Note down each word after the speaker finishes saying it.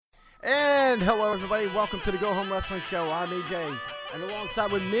And hello, everybody. Welcome to the Go Home Wrestling Show. I'm AJ, and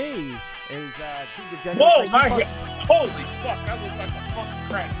alongside with me is Chief Agenda. Whoa, my God. Holy fuck, I look like a fucking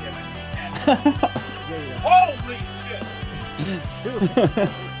crackhead. Holy shit.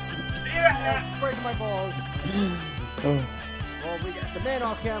 Yeah. Breaking my balls. Well, we got the man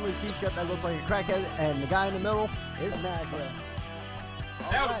off camera is T-shirt that looks like a crackhead, and the guy in the middle is Magda.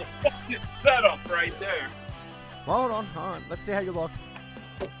 That was a fucking setup right there. Well, hold on. Let's see how you look.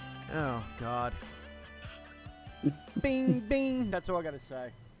 Oh, God. Bing, bing. That's all I got to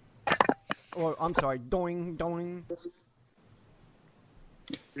say. Or, I'm sorry. Doing, doing.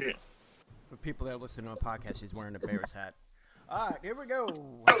 Yeah. For people that are listening on a podcast, he's wearing a Bears hat. All right, here we go.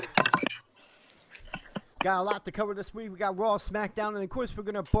 Got a lot to cover this week. We got Raw, SmackDown, and of course we're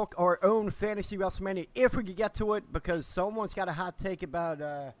going to book our own Fantasy WrestleMania if we can get to it, because someone's got a hot take about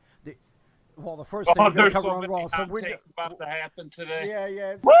the first thing we're going to cover on Raw. So we're about to happen today.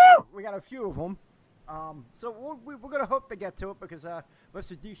 Yeah. Woo! We got a few of them. So we're going to hope to get to it, because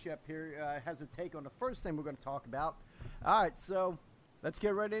Mr. D-Shep here has a take on the first thing we're going to talk about. All right, so let's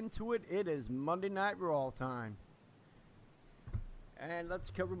get right into it. It is Monday Night Raw time. And let's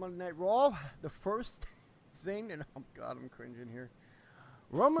cover Monday Night Raw. The first thing, and oh God, I'm cringing here.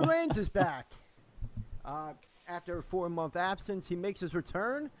 Roman Reigns is back. After a 4-month absence, he makes his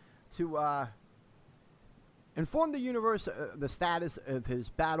return to inform the universe the status of his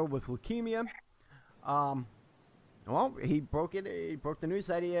battle with leukemia. Well, he broke it. He broke the news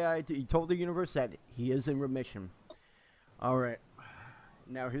that he told the universe that he is in remission. All right.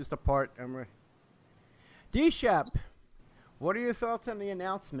 Now here's the part. D-Shep, what are your thoughts on the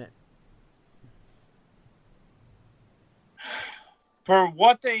announcement? For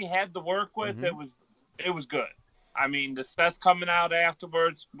what they had to work with, it was good. I mean, the Seth coming out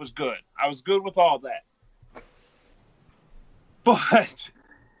afterwards was good. I was good with all that. But,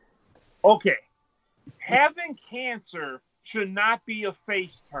 okay, having cancer should not be a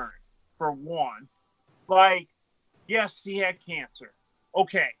face turn, for one. Like, yes, he had cancer.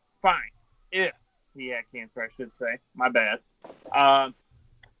 Okay, fine. If he had cancer, I should say. My bad. How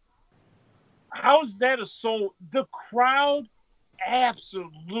is that a soul? The crowd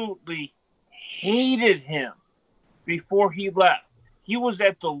absolutely hated him before he left. He was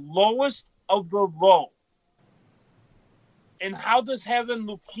at the lowest of the low. And how does having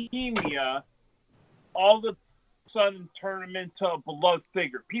leukemia all of a sudden turn him into a beloved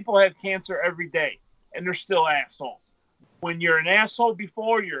figure? People have cancer every day, and they're still assholes. When you're an asshole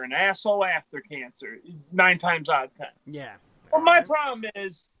before, you're an asshole after cancer, 9 times out of 10. Yeah. Well, my problem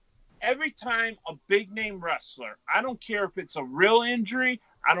is, every time a big-name wrestler, I don't care if it's a real injury,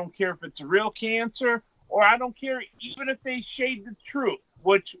 I don't care if it's a real cancer, or I don't care even if they shade the truth,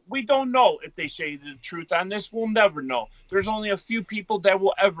 which we don't know if they shaded the truth on this. We'll never know. There's only a few people that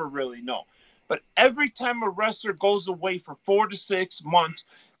will ever really know. But every time a wrestler goes away for 4 to 6 months,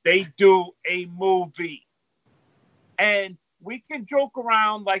 they do a movie. And we can joke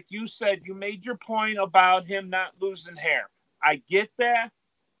around, like you said, you made your point about him not losing hair. I get that.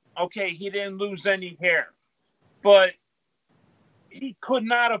 Okay, he didn't lose any hair. But he could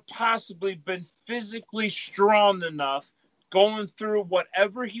not have possibly been physically strong enough going through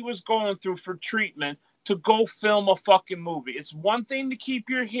whatever he was going through for treatment to go film a fucking movie. It's one thing to keep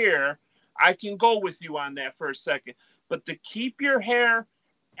your hair. I can go with you on that for a second. But to keep your hair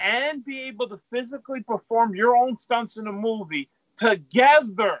and be able to physically perform your own stunts in a movie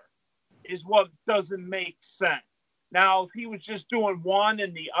together is what doesn't make sense. Now, if he was just doing one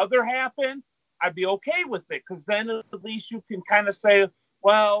and the other happened, I'd be okay with it, because then at least you can kind of say,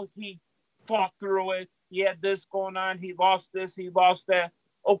 well, he fought through it. He had this going on. He lost this. He lost that.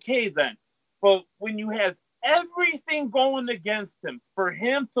 Okay, then. But when you have everything going against him, for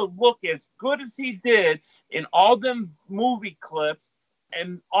him to look as good as he did in all them movie clips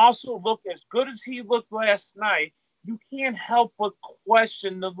and also look as good as he looked last night, you can't help but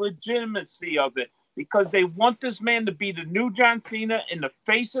question the legitimacy of it, because they want this man to be the new John Cena in the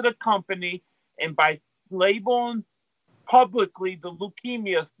face of the company, and by labeling publicly the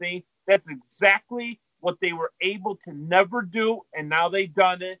leukemia thing, that's exactly what they were able to never do, and now they've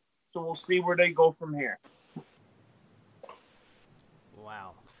done it, so we'll see where they go from here.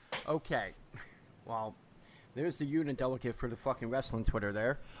 Wow. Okay. Well, there's the unit delegate for the fucking wrestling Twitter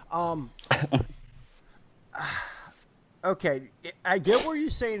there. Okay, I get what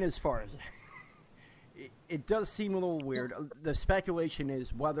you're saying as far as... It does seem a little weird. The speculation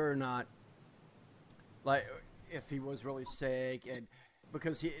is whether or not, like, if he was really sick, and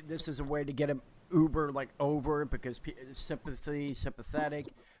because this is a way to get him uber over, because sympathetic,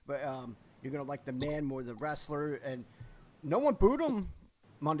 but you're gonna like the man more than the wrestler, and no one booed him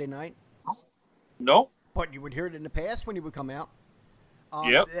Monday night. Nope. But you would hear it in the past when he would come out.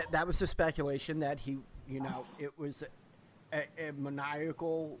 Yep. That was the speculation that he, it was a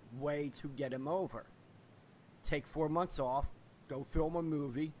maniacal way to get him over. Take 4 months off, go film a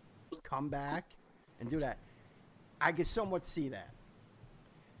movie, come back, and do that. I could somewhat see that.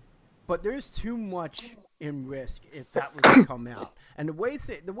 But there's too much in risk if that was to come out. And the way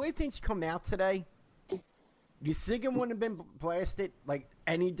things come out today, do you think it wouldn't have been blasted like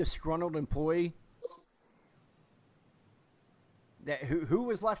any disgruntled employee? Who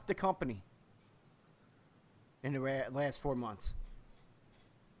has left the company in the last 4 months?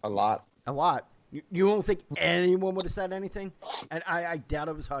 A lot. A lot. You don't think anyone would have said anything? And I doubt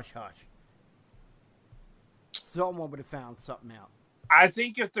it was hush-hush. Someone would have found something out. I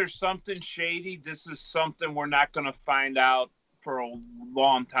think if there's something shady, this is something we're not going to find out for a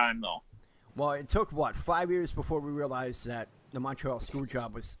long time, though. Well, it took, 5 years before we realized that the Montreal school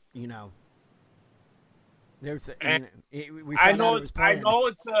job was, we I found out it was planned.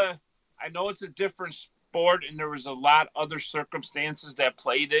 I know it's a different sport, and there was a lot other circumstances that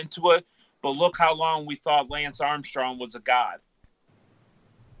played into it. But look how long we thought Lance Armstrong was a god,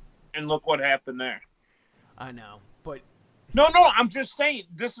 and look what happened there. I know, but no, I'm just saying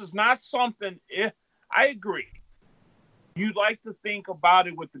this is not something. I agree. You'd like to think about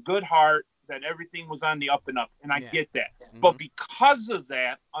it with the good heart that everything was on the up and up, and I get that. Mm-hmm. But because of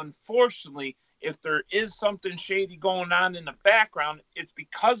that, unfortunately, if there is something shady going on in the background, it's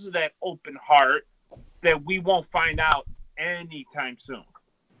because of that open heart that we won't find out anytime soon.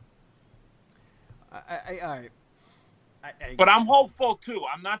 But I'm hopeful, too.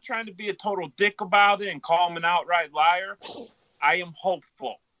 I'm not trying to be a total dick about it and call him an outright liar. I am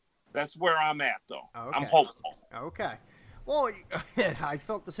hopeful. That's where I'm at, though. Okay. I'm hopeful. Okay. Well, I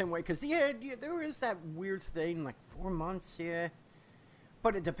felt the same way because, there is that weird thing, like 4 months,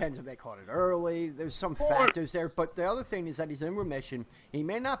 But it depends if they caught it early. There's some factors there. But the other thing is that he's in remission. He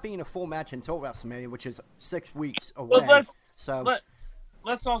may not be in a full match until WrestleMania, which is 6 weeks away.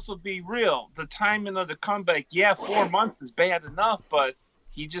 Let's also be real. The timing of the comeback, 4 months is bad enough, but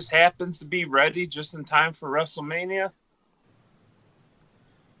he just happens to be ready just in time for WrestleMania.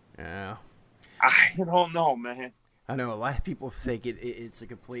 Yeah. I don't know, man. I know a lot of people think it's a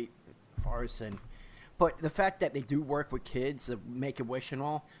complete farce, but the fact that they do work with kids, Make-A-Wish and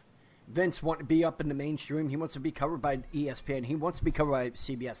all, Vince wants to be up in the mainstream. He wants to be covered by ESPN. He wants to be covered by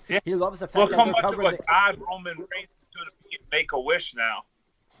CBS. Yeah. He loves the fact that they're covering. Look how much of a god Roman Reigns is going to be Make-A-Wish now.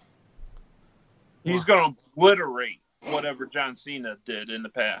 He's going to obliterate whatever John Cena did in the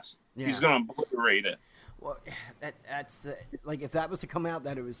past. Yeah. He's going to obliterate it. Well, that's like if that was to come out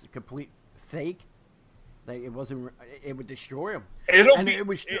that it was a complete fake, like it wasn't, it would destroy him. It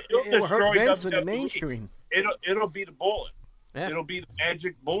would hurt Vince in the mainstream. It'll be the bullet. Yeah. It'll be the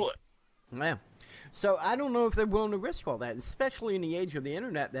magic bullet. Yeah. So I don't know if they're willing to risk all that, especially in the age of the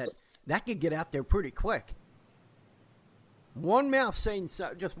internet. That could get out there pretty quick. One mouth saying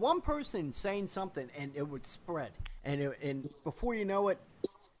just one person saying something, and it would spread. And before you know it,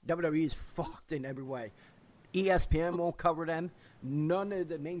 WWE is fucked in every way. ESPN won't cover them. None of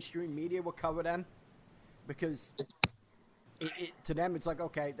the mainstream media will cover them because to them it's like,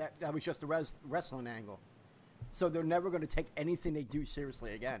 okay, that was just a wrestling angle. So they're never going to take anything they do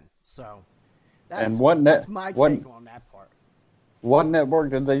seriously again. So that's my take on that part. What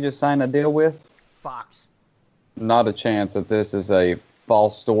network did they just sign a deal with? Fox. Not a chance that this is a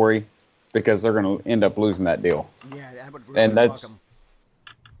false story because they're going to end up losing that deal. Yeah, that would really fuck them.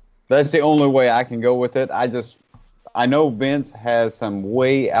 That's the only way I can go with it. I know Vince has some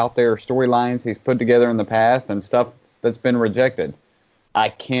way out there storylines he's put together in the past and stuff that's been rejected. I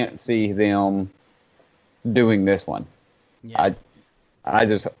can't see them doing this one. Yeah.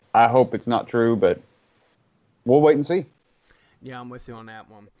 I hope it's not true, but we'll wait and see. Yeah, I'm with you on that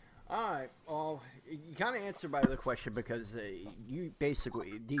one. All right. Well, you kind of answered my other question because you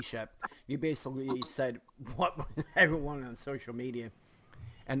basically, D-Shep, you basically said what everyone on social media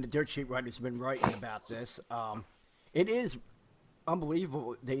and the Dirt Sheet writers have been writing about this. It is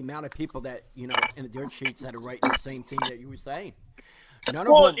unbelievable the amount of people that, in the Dirt Sheets that are writing the same thing that you were saying.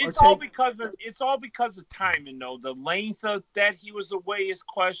 It's all because of timing, though. The length of that he was away is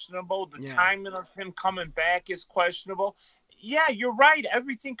questionable. The timing of him coming back is questionable. Yeah, you're right.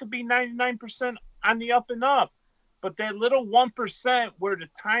 Everything could be 99% on the up and up. But that little 1% where the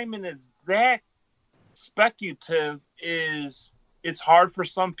timing is that speculative it's hard for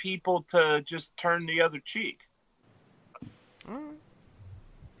some people to just turn the other cheek.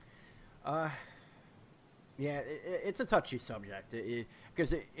 Yeah, it's a touchy subject.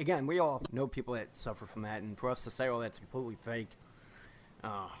 Because, again, we all know people that suffer from that. And for us to say, oh, that's completely fake,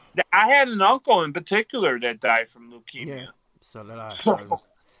 Oh, I had an uncle in particular that died from leukemia. yeah. So did I. So,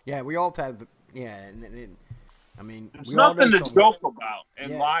 yeah, we all have. Yeah, and I mean, There's we all know nothing to someone. joke about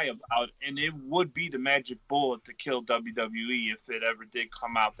and Yeah. lie about, and it would be the magic bullet to kill WWE if it ever did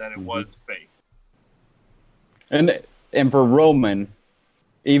come out that it was fake. And for Roman,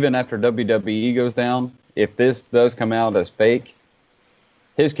 even after WWE goes down, if this does come out as fake,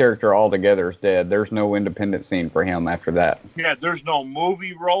 his character altogether is dead. There's no independent scene for him after that. Yeah, there's no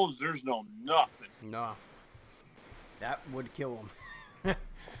movie roles. There's no nothing. No. That would kill him.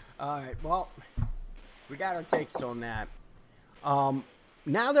 All right, well, we got our takes on that.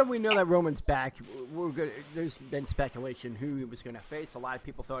 Now that we know that Roman's back, there's been speculation who he was going to face. A lot of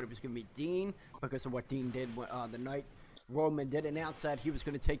people thought it was going to be Dean because of what Dean did the night Roman did announce that he was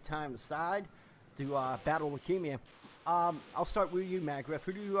going to take time aside to battle leukemia. I'll start with you, Magriff.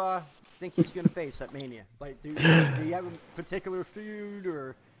 Who do you think he's going to face at Mania? Like, do you have a particular feud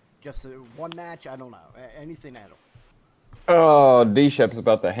or just one match? I don't know. Anything at all. Oh, D-Shep's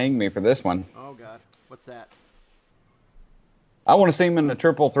about to hang me for this one. Oh, God. What's that? I want to see him in a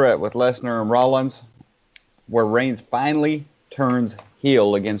triple threat with Lesnar and Rollins, where Reigns finally turns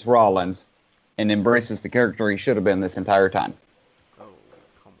heel against Rollins and embraces the character he should have been this entire time. Oh,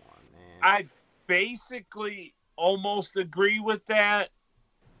 come on, man. I basically almost agree with that,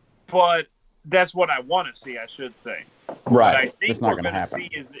 but that's what I want to see, I should say. What I Right. think It's not we're going to going to happen.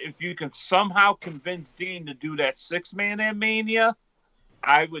 see is if you can somehow convince Dean to do that 6-man at Mania,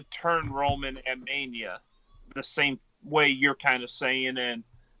 I would turn Roman at Mania the same way you're kind of saying and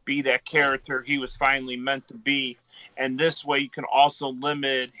be that character he was finally meant to be. And this way you can also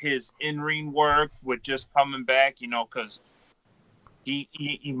limit his in-ring work with just coming back, because he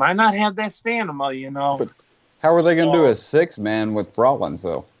might not have that stamina, But how are they going to do So- a 6-man with Rollins,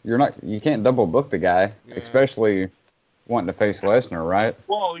 though? You can't double book the guy, Yeah. especially wanting to face Lesnar, right?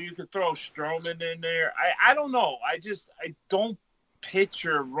 Well, you could throw Strowman in there. I don't know. I don't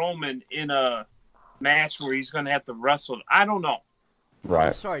picture Roman in a match where he's going to have to wrestle. I don't know.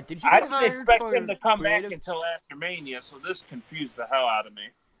 Right. Sorry, did you I get didn't hired expect for him to come creative? back until after Mania, so this confused the hell out of me.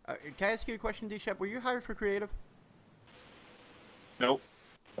 Can I ask you a question, D-Shep? Were you hired for creative? Nope.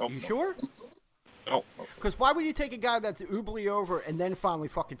 Nope. You sure? Nope. Because why would you take a guy that's oobly over and then finally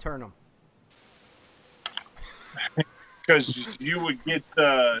fucking turn him? Because you would get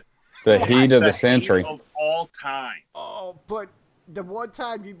the The heat of the hate century. of all time. Oh, but the one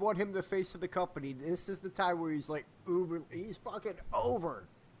time you want him the face of the company, this is the time where he's like uber, he's fucking over.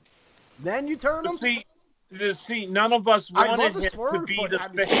 Then you turn him. But see, none of us I love wanted the him to swerve, be but the I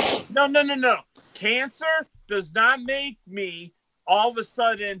mean- face. No. Cancer does not make me all of a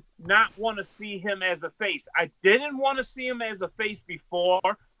sudden not want to see him as a face. I didn't want to see him as a face before.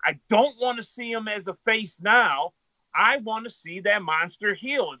 I don't want to see him as a face now. I want to see that monster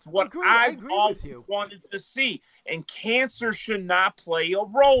heel. It's what I I've agree always with you. wanted to see. And cancer should not play a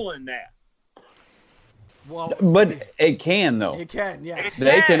role in that. Well, But it can, though. it can, yeah,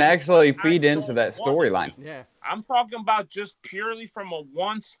 They can Yeah. actually feed I into don't that want storyline. yeah. I'm talking about just purely from a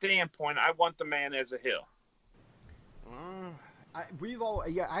one standpoint. I want the man as a heel.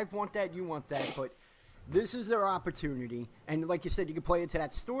 I want that, you want that, but this is their opportunity. And like you said, you can play into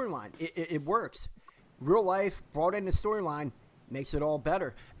that storyline. It works. Real life brought in the storyline makes it all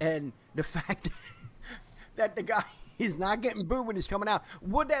better. And the fact that the guy is not getting booed when he's coming out,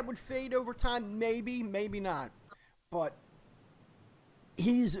 would fade over time? Maybe, maybe not. But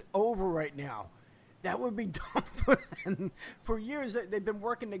he's over right now. That would be dumb for them. For years, they've been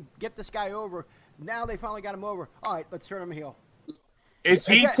working to get this guy over. Now they finally got him over. All right, let's turn him heel. If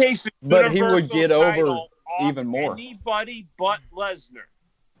he Okay. takes the But he would Universal get over title off even more. anybody but Lesnar,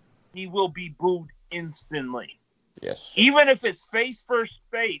 he will be booed instantly. Yes. Even if it's face versus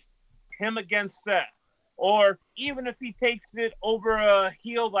face, him against Seth, or even if he takes it over a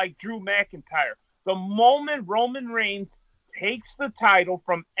heel like Drew McIntyre. The moment Roman Reigns takes the title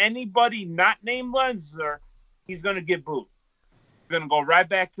from anybody not named Lesnar, he's going to get booed. He's going to go right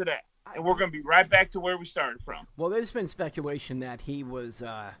back to that. And we're going to be right back to where we started from. Well, there's been speculation that he was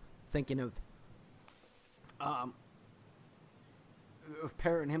thinking of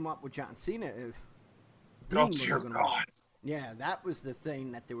pairing him up with John Cena if Dean Oh, was dear going God. Yeah, that was the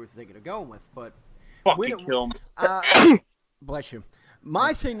thing that they were thinking of going with. But we Fucking don't- kill me. bless you.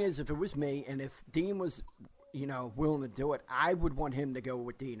 My thing is, if it was me and if Dean was, willing to do it, I would want him to go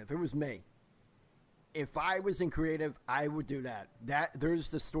with Dean. If it was me, if I was in creative, I would do that. There's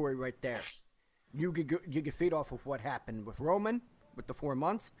the story right there. You could feed off of what happened with Roman with the 4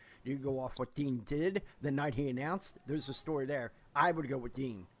 months. You could go off what Dean did the night he announced. There's a story there. I would go with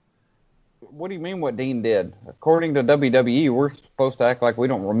Dean. What do you mean what Dean did? According to WWE, we're supposed to act like we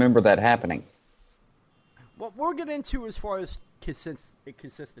don't remember that happening. What we'll get into as far as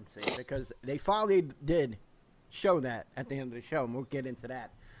consistency, because they finally did show that at the end of the show, and we'll get into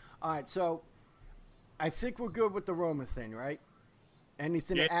that. All right, so I think we're good with the Roman thing, right?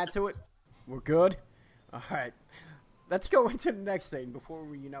 Anything to add to it? We're good? All right. Let's go into the next thing before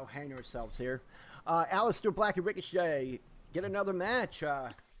we, hang ourselves here. Aleister Black and Ricochet get another match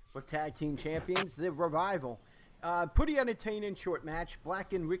with tag team champions, the Revival. Pretty entertaining short match.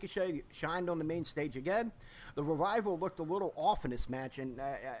 Black and Ricochet shined on the main stage again. The Revival looked a little off in this match, and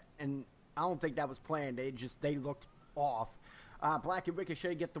I don't think that was planned. They looked off. Black and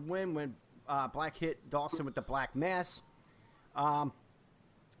Ricochet get the win when Black hit Dawson with the Black Mass. I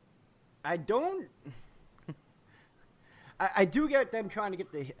do get them trying to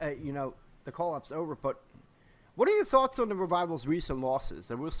get the call-ups over, but what are your thoughts on the Revival's recent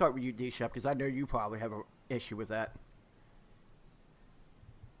losses? And we'll start with you, D-Shep, because I know you probably have an issue with that.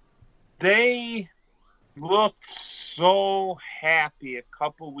 They looked so happy a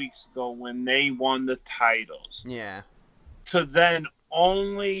couple weeks ago when they won the titles. Yeah. To then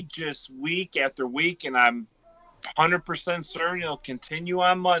only just week after week, and I'm 100% certain it'll continue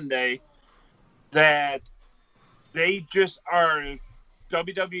on Monday, that they just are.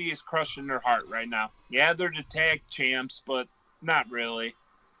 WWE is crushing their heart right now. Yeah, they're the tag champs, but not really.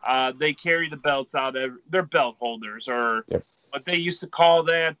 They carry the belts out. They're belt holders, or what they used to call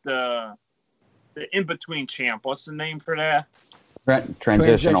that, the in-between champ. What's the name for that?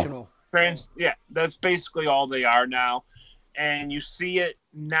 Transitional. Yeah, that's basically all they are now. And you see it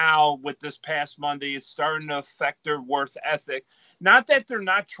now with this past Monday. It's starting to affect their work ethic. Not that they're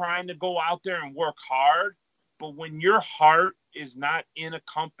not trying to go out there and work hard, but when your heart is not in a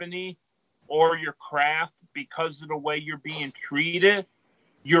company or your craft because of the way you're being treated,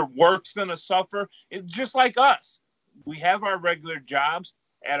 your work's going to suffer. It's just like us. We have our regular jobs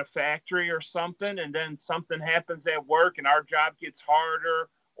at a factory or something, and then something happens at work and our job gets harder,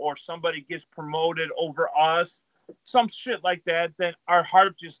 or somebody gets promoted over us, some shit like that, then our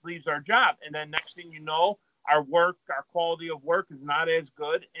heart just leaves our job. And then next thing you know, our quality of work is not as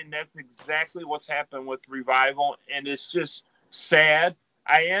good. And that's exactly what's happened with Revival. And it's just sad.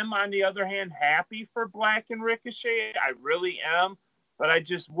 I am, on the other hand, happy for Black and Ricochet. I really am. But I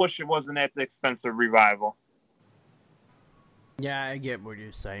just wish it wasn't at the expense of Revival. Yeah, I get what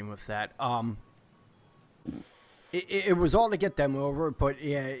you're saying with that. It was all to get them over, but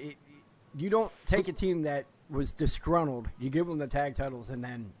yeah, you don't take a team that was disgruntled, you give them the tag titles, and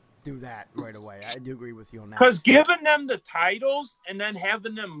then do that right away. I do agree with you on that. Because giving them the titles and then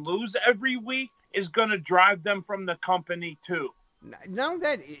having them lose every week is going to drive them from the company too. Now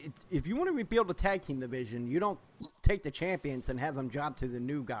that if you want to rebuild the tag team division, you don't take the champions and have them drop to the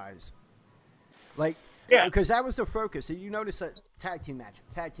new guys. Because that was the focus. You notice a tag team match.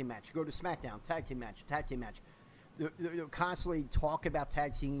 You go to SmackDown, tag team match. They'll constantly talk about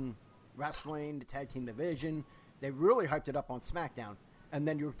tag team wrestling, the tag team division. They really hyped it up on SmackDown. And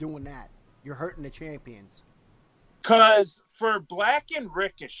then you're doing that. You're hurting the champions. Because for Black and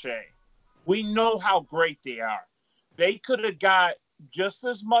Ricochet, we know how great they are. They could have got just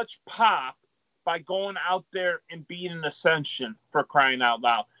as much pop by going out there and beating Ascension, for crying out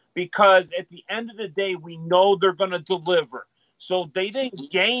loud. Because at the end of the day, we know they're going to deliver. So they didn't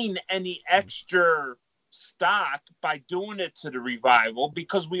gain any extra stock by doing it to the Revival,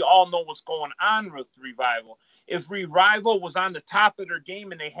 because we all know what's going on with the Revival. If Revival was on the top of their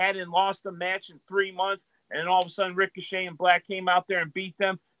game and they hadn't lost a match in 3 months, and then all of a sudden Ricochet and Black came out there and beat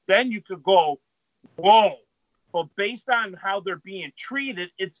them, then you could go, whoa. But based on how they're being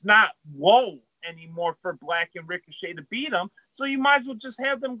treated, it's not whoa anymore for Black and Ricochet to beat them. So you might as well just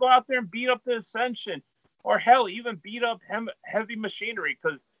have them go out there and beat up the Ascension, or hell, even beat up Heavy Machinery,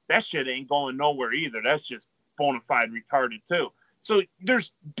 because that shit ain't going nowhere either. That's just bona fide retarded too. So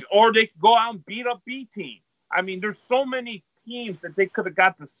or they could go out and beat up B-Team. I mean, there's so many teams that they could have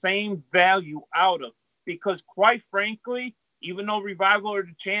got the same value out of, because quite frankly, even though Revival are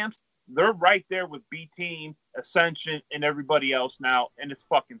the champs, they're right there with B-Team, Ascension, and everybody else now, and it's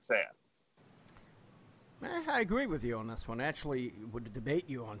fucking sad. I agree with you on this one. Actually, would debate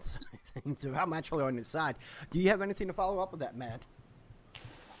you on something, so I'm actually on your side. Do you have anything to follow up with that, Matt?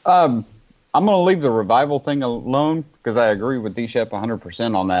 I'm going to leave the Revival thing alone, because I agree with D-Shep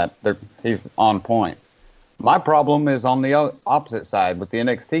 100% on that. He's on point. My problem is on the opposite side with the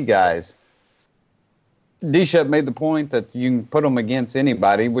NXT guys. D-Shep made the point that you can put them against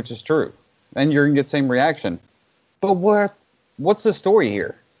anybody, which is true, and you're going to get the same reaction. But what's the story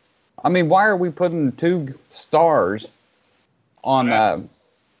here? I mean, why are we putting two stars on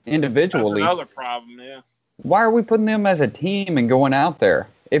individually. That's another problem, yeah. Why are we putting them as a team and going out there?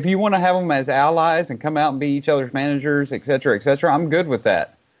 If you want to have them as allies and come out and be each other's managers, et cetera, I'm good with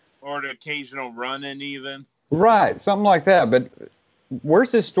that. Or the occasional run-in even. Right, something like that. But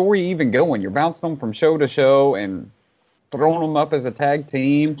where's this story even going? You're bouncing them from show to show and throwing them up as a tag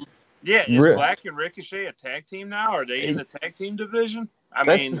team. Yeah, is Black and Ricochet a tag team now? Are they in the tag team division?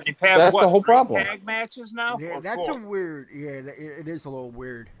 They've had that's the whole problem. Tag matches now? Yeah, that's a weird. Yeah, it is a little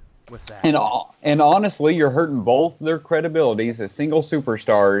weird with that. And honestly, you're hurting both their credibilities as single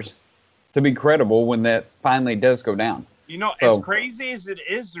superstars to be credible when that finally does go down. You know, as crazy as it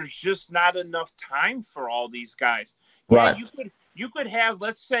is, there's just not enough time for all these guys. Yeah, right. You could have,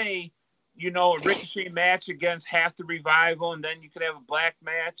 let's say, you know, a Ricochet match against half the Revival, and then you could have a Black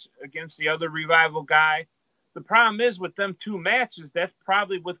match against the other Revival guy. The problem is with them two matches, that's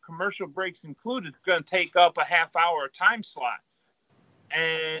probably with commercial breaks included, going to take up a half hour time slot.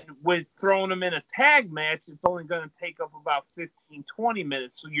 And with throwing them in a tag match, it's only going to take up about 15, 20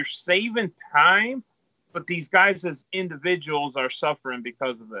 minutes. So you're saving time, but these guys as individuals are suffering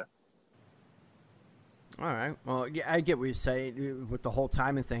because of it. All right. Well, yeah, I get what you're saying with the whole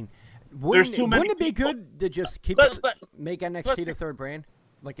timing thing. Wouldn't it be good to just make NXT the third brand,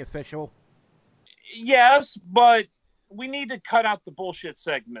 like official? Yes, but we need to cut out the bullshit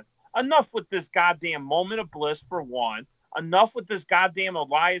segment. Enough with this goddamn moment of bliss for one. Enough with this goddamn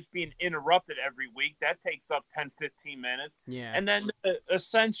Elias being interrupted every week. That takes up 10, 15 minutes. Yeah. And then the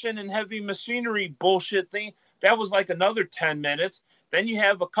Ascension and Heavy Machinery bullshit thing, that was like another 10 minutes. Then you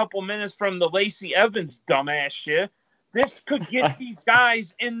have a couple minutes from the Lacey Evans dumbass shit. This could get these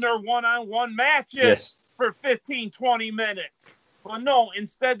guys in their one-on-one matches for 15, 20 minutes. Well, no,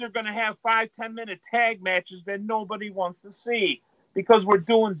 instead they're going to have 5-10 minute tag matches that nobody wants to see because we're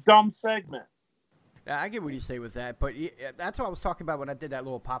doing dumb segments. Yeah, I get what you say with that, but that's what I was talking about when I did that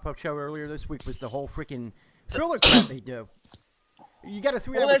little pop-up show earlier this week was the whole freaking filler crap they do. You got a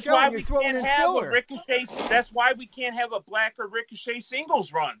 3-hour show and you're throwing in filler. That's why we can't have a Black or Ricochet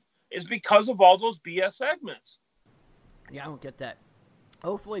singles run. Is because of all those BS segments. Yeah, I don't get that.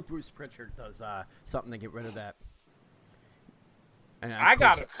 Hopefully Bruce Pritchard does something to get rid of that. And I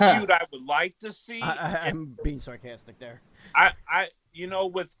got a feud I would like to see. I'm being sarcastic there. You know,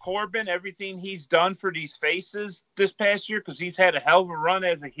 with Corbin, everything he's done for these faces this past year, because he's had a hell of a run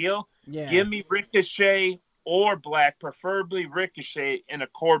as a heel. Yeah. Give me Ricochet or Black, preferably Ricochet in a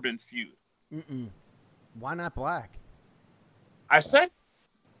Corbin feud. Why not Black? I said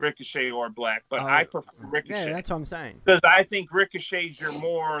Ricochet or Black, but I prefer Ricochet. Yeah, that's what I'm saying. Because I think Ricochet's your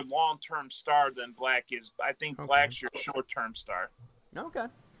more long-term star than Black is. I think Black's your short-term star. Okay.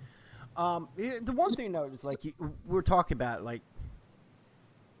 The one thing, though, is, like, we're talking about, like,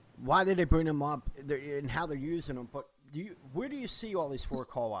 why did they bring them up and how they're using them, but where do you see all these 4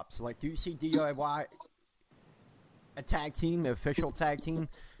 call-ups? Like, do you see DIY a tag team, an official tag team?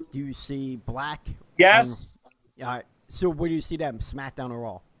 Do you see Black? Yes. So where do you see them, SmackDown or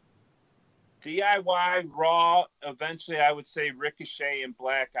Raw? DIY, Raw, eventually I would say Ricochet and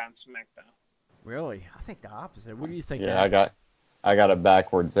Black on SmackDown. Really? I think the opposite. What do you think? Yeah, I got it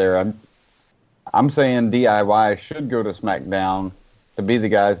backwards there. I'm saying DIY should go to SmackDown to be the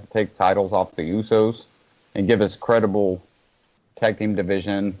guys that take titles off the Usos and give us credible tag team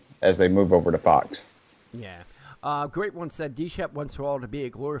division as they move over to Fox. Yeah. Great one said, D-Shep wants Raw to be a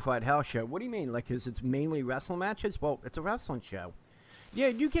glorified house show. What do you mean? Like, because it's mainly wrestling matches? Well, it's a wrestling show. Yeah,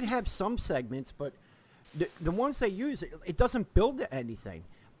 you can have some segments, but the ones they use, it doesn't build to anything.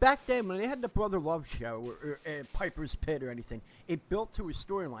 Back then, when they had the Brother Love show or Piper's Pit or anything, it built to a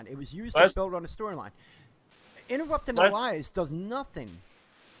storyline. It was used to build on a storyline. Interrupting Elias does nothing.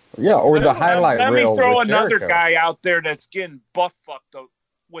 Yeah, or the highlight reel. Let me throw with another Jericho. guy out there that's getting butt-fucked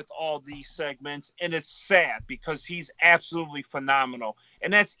with all these segments, and it's sad because he's absolutely phenomenal,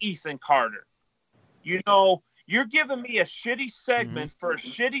 and that's Ethan Carter. You know, you're giving me a shitty segment for a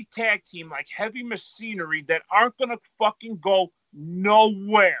shitty tag team like Heavy Machinery that aren't going to fucking go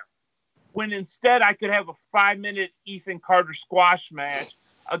nowhere, when instead I could have a 5-minute Ethan Carter squash match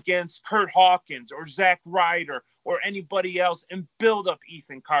against Kurt Hawkins or Zack Ryder or anybody else and build up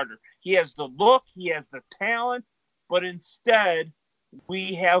Ethan Carter. He has the look, he has the talent, but instead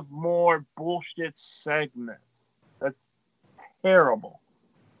we have more bullshit segments. That's terrible.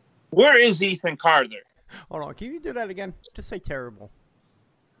 Where is Ethan Carter? Hold on, can you do that again? Just say terrible.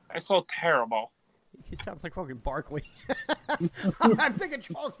 It's so terrible. He sounds like fucking Barkley. I'm thinking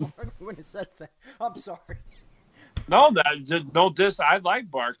Charles Barkley when it says that. I'm sorry. No, I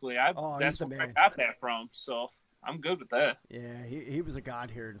like Barkley. That's the where man. I got that from, so I'm good with that. Yeah, he was a god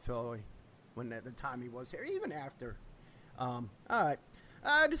here in Philly when at the time he was here, even after. All right.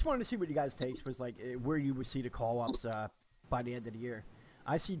 I just wanted to see what you guys' takes was like, where you would see the call-ups by the end of the year.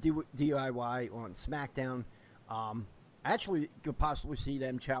 I see DIY on SmackDown. I actually could possibly see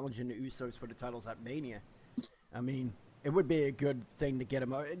them challenging the Usos for the titles at Mania. I mean, it would be a good thing to get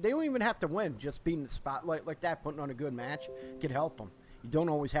them. They don't even have to win. Just being in the spotlight like that, putting on a good match, could help them. You don't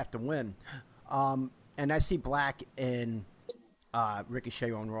always have to win. And I see Black and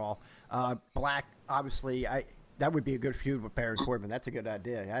Ricochet on Raw. Black, obviously, that would be a good feud with Baron Corbin. That's a good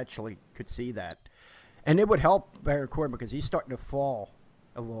idea. I actually could see that. And it would help Baron Corbin because he's starting to fall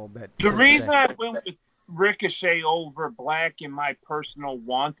a little bit. The reason I went with Ricochet over Black in my personal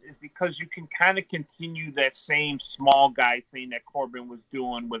want is because you can kind of continue that same small guy thing that Corbin was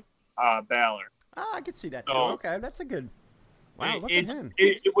doing with Balor. I could see that too. Okay, that's a good. Wow, look at him.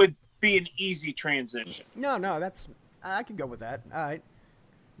 It would be an easy transition. No, that's. I could go with that. All right.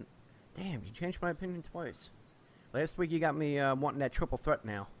 Damn, you changed my opinion twice. Last week you got me wanting that triple threat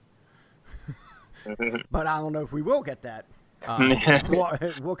now. But I don't know if we will get that.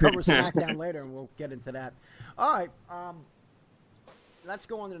 We'll cover SmackDown later, and we'll get into that. All right. Let's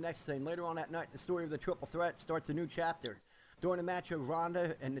go on to the next thing. Later on that night, the story of the triple threat starts a new chapter. During the match of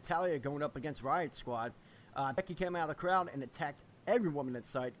Ronda and Natalya going up against Riot Squad, Becky came out of the crowd and attacked every woman in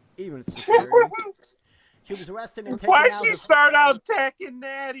sight, even security. She was arrested and taken out. Why'd she start out attacking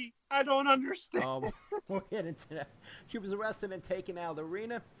Natty? I don't understand. We'll get into that. She was arrested and taken out of the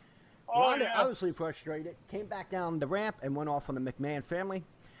arena. Ronda, obviously frustrated, came back down the ramp and went off on the McMahon family.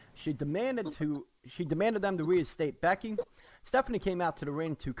 She demanded them to reinstate Becky. Stephanie came out to the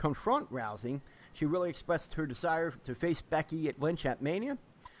ring to confront Rousey. She really expressed her desire to face Becky Lynch at Mania.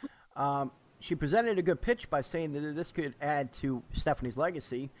 She presented a good pitch by saying that this could add to Stephanie's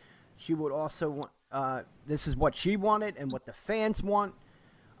legacy. She would also this is what she wanted and what the fans want.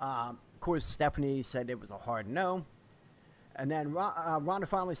 Of course, Stephanie said it was a hard no. And then Ronda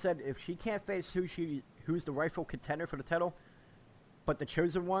finally said if she can't face who's the rightful contender for the title, but the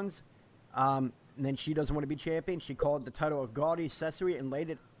chosen ones, and then she doesn't want to be champion, she called the title a gaudy accessory and laid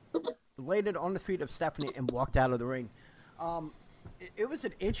it on the feet of Stephanie and walked out of the ring. It was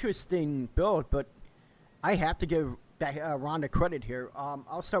an interesting build, but I have to give Ronda credit here.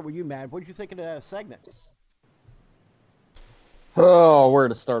 I'll start with you, Matt. What did you think of the segment? Oh, where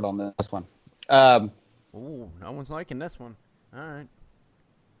to start on this one? Ooh, no one's liking this one. All right.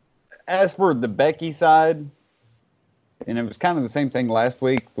 As for the Becky side, and it was kind of the same thing last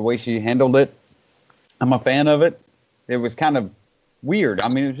week, the way she handled it, I'm a fan of it. It was kind of weird. I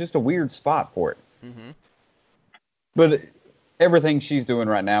mean, it was just a weird spot for it. Mm-hmm. But everything she's doing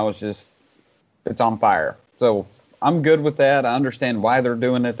right now is just, it's on fire. So I'm good with that. I understand why they're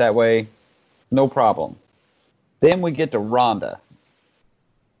doing it that way. No problem. Then we get to Ronda.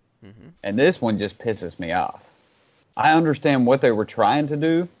 Mm-hmm. And this one just pisses me off. I understand what they were trying to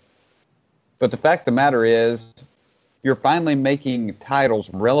do, but the fact of the matter is, you're finally making titles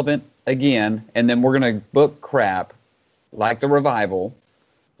relevant again, and then we're going to book crap like the Revival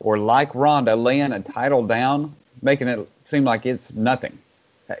or like Ronda laying a title down, making it seem like it's nothing.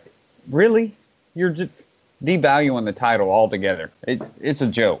 Really? You're just devaluing the title altogether. It's a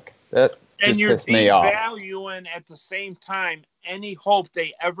joke. That and you're pissed me off. Devaluing at the same time any hope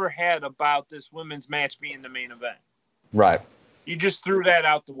they ever had about this women's match being the main event. Right. You just threw that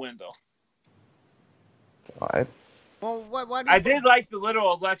out the window. What? Well, why I did like the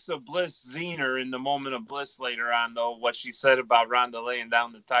little Alexa Bliss Zener in the moment of bliss later on, though, what she said about Ronda laying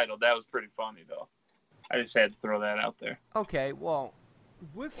down the title. That was pretty funny, though. I just had to throw that out there. Okay, well,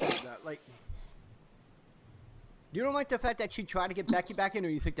 with that, like, you don't like the fact that she tried to get Becky back in, or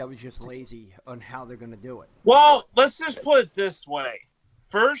you think that was just lazy on how they're going to do it? Well, let's just put it this way.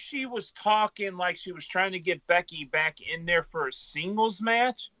 First, she was talking like she was trying to get Becky back in there for a singles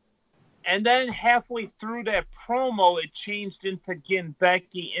match. And then halfway through that promo, it changed into getting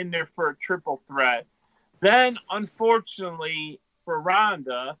Becky in there for a triple threat. Then, unfortunately, for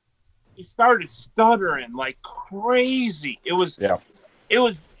Ronda, he started stuttering like crazy. It was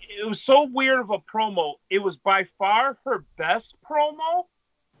so weird of a promo. It was by far her best promo,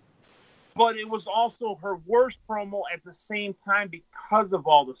 but it was also her worst promo at the same time because of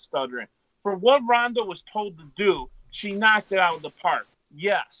all the stuttering. For what Ronda was told to do, she knocked it out of the park.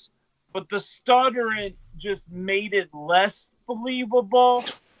 Yes. But the stuttering just made it less believable.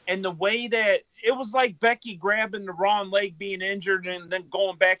 And the way that it was like Becky grabbing the wrong leg, being injured, and then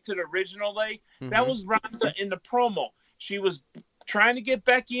going back to the original leg. Mm-hmm. That was Ronda in the promo. She was trying to get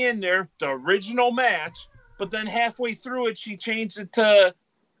Becky in there, the original match. But then halfway through it, she changed it to,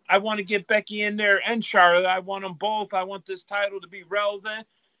 I want to get Becky in there and Charlotte. I want them both. I want this title to be relevant.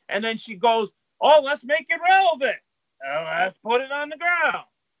 And then she goes, oh, let's make it relevant. Let's put it on the ground.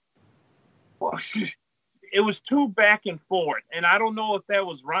 Well, it was too back and forth. And I don't know if that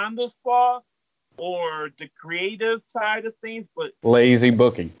was Ronda's fault or the creative side of things, but Lazy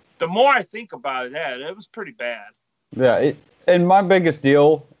booking. the more I think about it, it was pretty bad. Yeah, and my biggest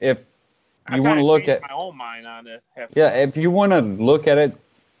deal, if you want to look at my own mind on it. if you want to look at it,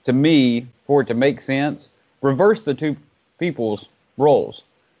 to me, for it to make sense, reverse the two people's roles.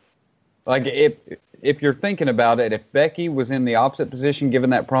 Like if you're thinking about it, if Becky was in the opposite position,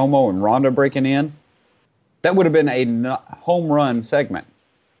 given that promo and Ronda breaking in, that would have been a home run segment.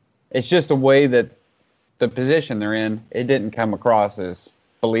 It's just the way that the position they're in, it didn't come across as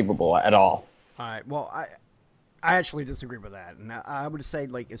believable at all. All right. Well, I actually disagree with that, and I would say,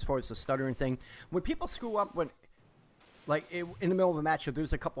 like, as far as the stuttering thing, when people screw up in the middle of a match, if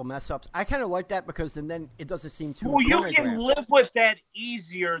there's a couple mess ups, I kind of like that because then it doesn't seem too. Well, you can live with that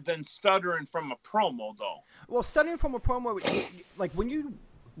easier than stuttering from a promo, though. Well, stuttering from a promo, like when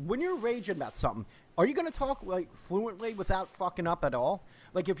you're raging about something, are you going to talk like fluently without fucking up at all?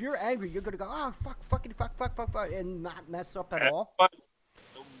 Like if you're angry, you're going to go, oh fuck, and not mess up at all. But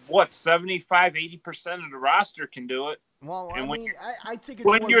what 75-80% of the roster can do it. Well, and I think it's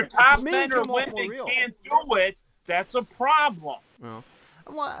when more, your top me, men or women can't do it, that's a problem.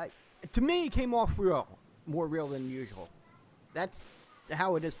 Well, to me, it came off more real than usual. That's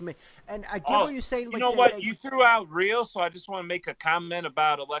how it is to me. And I get what you're saying. You know what? You threw out real, so I just want to make a comment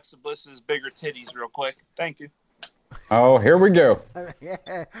about Alexa Bliss's bigger titties real quick. Thank you. Oh, here we go.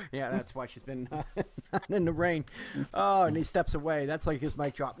 Yeah, that's why she's been not in the rain. Oh, and he steps away. That's like his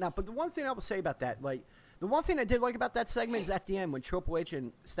mic drop. Now, but the one thing I will say about that, like, the one thing I did like about that segment is at the end when Triple H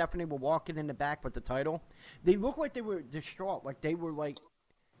and Stephanie were walking in the back with the title, they looked like they were distraught. Like they were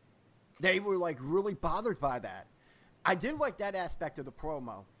really bothered by that. I did like that aspect of the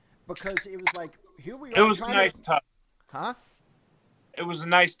promo because it was like, here we are. It was a nice touch. Huh? It was a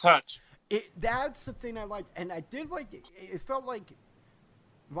nice touch. That's the thing I liked, and I did like it. It felt like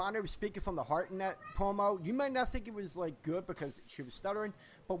Ronda was speaking from the heart in that promo. You might not think it was like good because she was stuttering,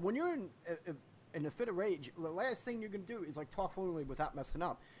 but when you're in a fit of rage, the last thing you're gonna do is like talk fluently without messing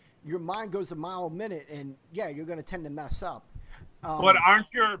up. Your mind goes a mile a minute, and yeah, you're gonna tend to mess up. But aren't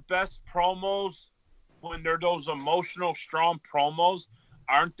your best promos when they're those emotional, strong promos?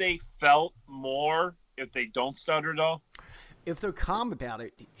 Aren't they felt more if they don't stutter though? If they're calm about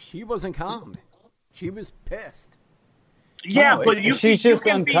it, she wasn't calm. She was pissed. Yeah, no, but she's just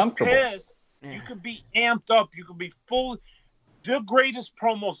uncomfortable. Be pissed. Yeah. You could be amped up. You could be full. The greatest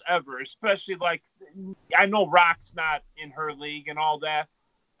promos ever, especially like, I know Rock's not in her league and all that,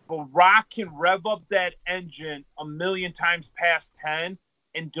 but Rock can rev up that engine a million times past 10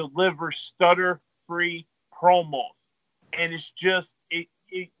 and deliver stutter-free promos. And it's just,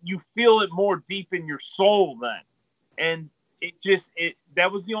 you feel it more deep in your soul then. And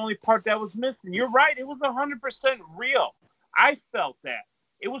that was the only part that was missing. You're right. It was 100% real. I felt that.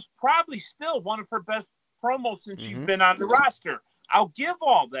 It was probably still one of her best promos since she's been on the roster. I'll give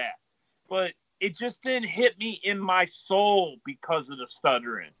all that. But it just didn't hit me in my soul because of the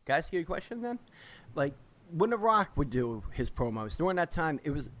stuttering. Can I ask you a question then? Like, when The Rock would do his promos, during that time,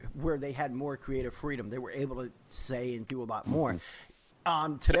 it was where they had more creative freedom. They were able to say and do a lot more.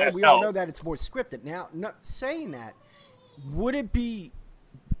 Today, we all know that it's more scripted. Now, saying that, would it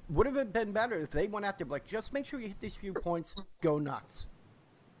have been better if they went out there like, just make sure you hit these few points, go nuts?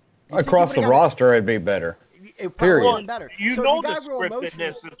 Across the roster, it'd be better. It probably would have been better. You know the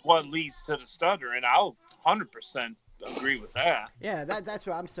scriptedness is what leads to the stutter, and I'll 100% agree with that. Yeah, that's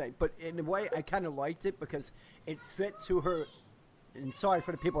what I'm saying. But in a way, I kind of liked it because it fit to her. And sorry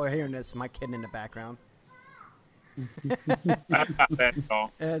for the people who are hearing this, my kid in the background.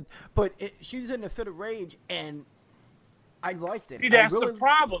 But she's in a fit of rage, and I liked it. See, that's the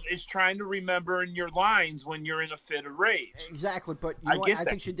problem, is trying to remember in your lines when you're in a fit of rage. Exactly, but you know what? I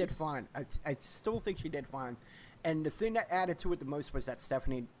think she did fine. I still think she did fine. And the thing that added to it the most was that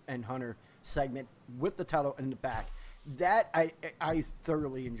Stephanie and Hunter segment with the title in the back. That I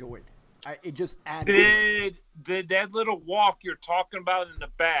thoroughly enjoyed. It just added. Did that little walk you're talking about in the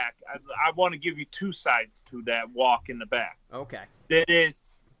back? I want to give you two sides to that walk in the back. Okay. Did it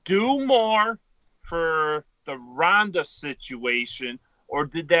do more for the Ronda situation, or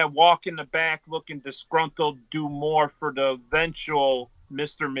did that walk in the back looking disgruntled do more for the eventual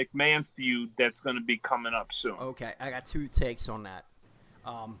Mr. McMahon feud that's going to be coming up soon? Okay, I got two takes on that.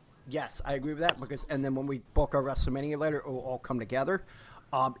 Yes, I agree with that and then when we book our WrestleMania later, it will all come together.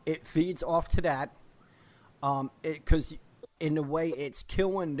 It feeds off to that because in a way it's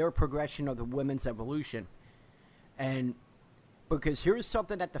killing their progression of the women's evolution. And because here's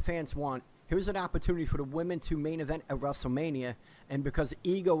something that the fans want. here's an opportunity for the women to main event at WrestleMania, and because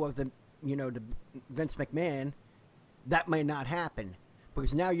ego of the Vince McMahon, that may not happen.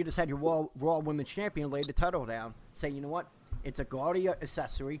 Because now you just had your Raw Women's Champion lay the title down, say, you know what, it's a gaudy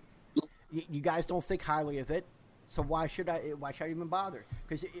accessory. You guys don't think highly of it, so why should I even bother?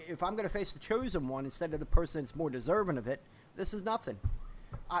 Because if I'm going to face the chosen one instead of the person that's more deserving of it, this is nothing.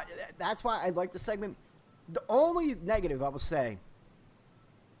 That's why I like the segment. The only negative I will say,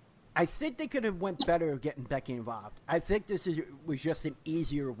 I think they could have went better getting Becky involved. I think was just an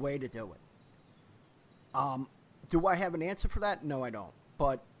easier way to do it. Do I have an answer for that? No, I don't.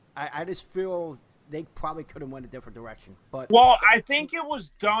 But I just feel they probably could have went a different direction. Well, I think it was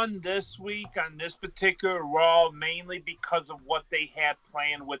done this week on this particular Raw mainly because of what they had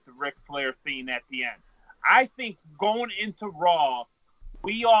planned with the Ric Flair theme at the end. I think going into Raw,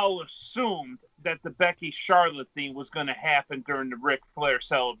 we all assumed that the Becky Charlotte theme was going to happen during the Ric Flair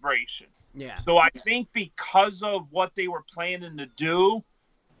celebration. Yeah. So I think because of what they were planning to do,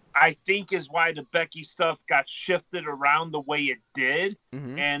 I think is why the Becky stuff got shifted around the way it did.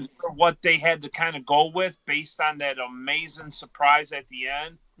 Mm-hmm. And for what they had to kind of go with based on that amazing surprise at the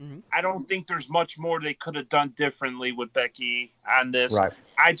end. Mm-hmm. I don't think there's much more they could have done differently with Becky on this. Right.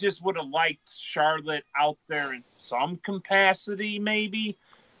 I just would have liked Charlotte out there in some capacity, maybe.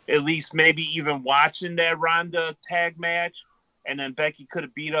 At least maybe even watching that Ronda tag match. And then Becky could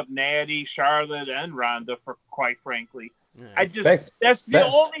have beat up Natty, Charlotte, and Ronda, for quite frankly. Yeah. That's the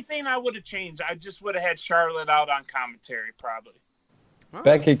only thing I would have changed. I just would have had Charlotte out on commentary, probably.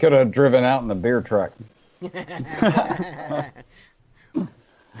 Becky could have driven out in the beer truck.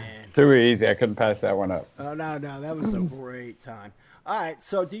 Too easy. I couldn't pass that one up. Oh, no. That was a great time. All right.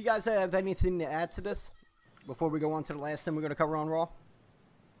 So do you guys have anything to add to this before we go on to the last thing we're going to cover on Raw?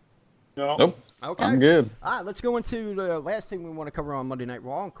 No. Nope. Okay. I'm good. All right. Let's go into the last thing we want to cover on Monday Night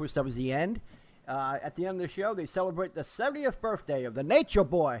Raw. Of course, that was the end. At the end of the show, they celebrate the 70th birthday of the Nature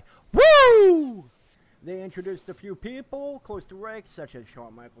Boy. Woo! They introduced a few people close to Rick, such as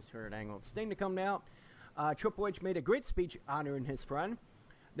Shawn Michaels, Kurt Angle, and Sting to come out. Triple H made a great speech honoring his friend.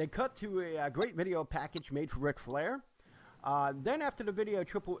 They cut to a great video package made for Ric Flair. Then after the video,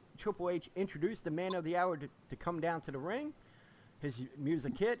 Triple H introduced the Man of the Hour to come down to the ring. His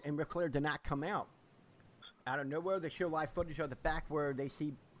music hit, and Ric Flair did not come out. Out of nowhere, they show live footage of the back where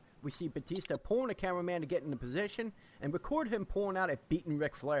we see Batista pulling the cameraman to get into position and record him pulling out at beating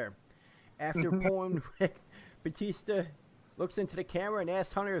Ric Flair. After pulling Rick, Batista looks into the camera and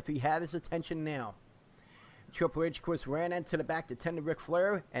asks Hunter if he had his attention now. Triple H, of course, ran into the back to tend to Ric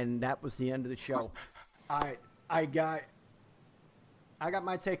Flair, and that was the end of the show. I got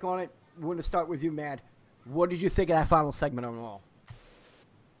my take on it. We're going to start with you, Matt. What did you think of that final segment on Raw?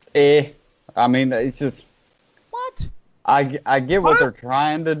 I mean, it's just... What? I get what they're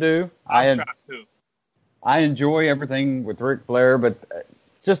trying to do. I enjoy everything with Ric Flair, but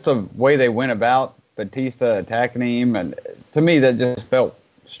just the way they went about Batista attacking him, and to me that just felt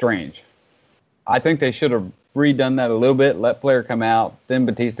strange. I think they should have redone that a little bit, let Flair come out, then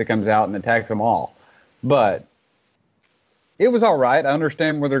Batista comes out and attacks them all. But it was all right. I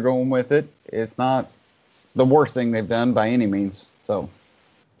understand where they're going with it. It's not the worst thing they've done by any means. So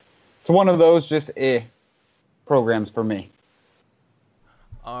it's one of those just programs for me.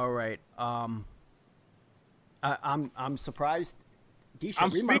 All right. I'm surprised.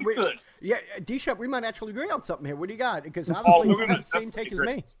 I'm speechless. Yeah, D-Shop, we might actually agree on something here. What do you got? Because obviously you have the same take as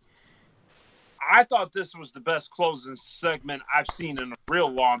me. I thought this was the best closing segment I've seen in a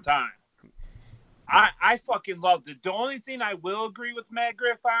real long time. I fucking loved it. The only thing I will agree with Matt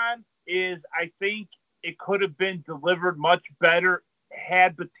Griff on is I think it could have been delivered much better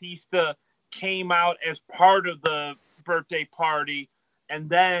had Batista came out as part of the birthday party and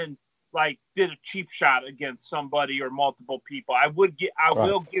then like did a cheap shot against somebody or multiple people. I will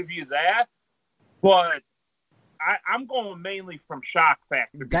give you that, but I'm going mainly from shock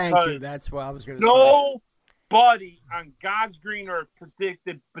factor. Thank you. That's what I was going to say. Nobody on God's green earth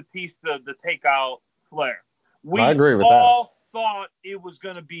predicted Batista to take out Flair. I agree with all thought it was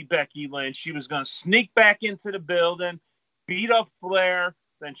going to be Becky Lynch. She was going to sneak back into the building, beat up Flair.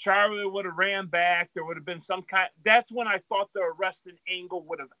 Then Charlotte would have ran back. There would have been some kind. That's when I thought the arresting angle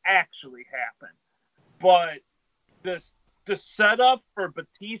would have actually happened. But the setup for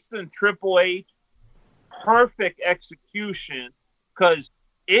Batista and Triple H, perfect execution, because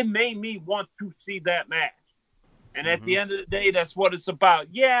it made me want to see that match. And at the end of the day, that's what it's about.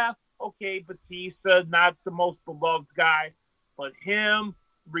 Yeah, okay, Batista, not the most beloved guy, but him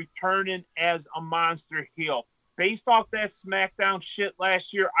returning as a monster heel. Based off that SmackDown shit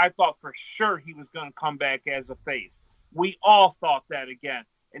last year, I thought for sure he was going to come back as a face. We all thought that again.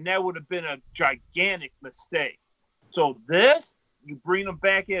 and that would have been a gigantic mistake. So this, you bring him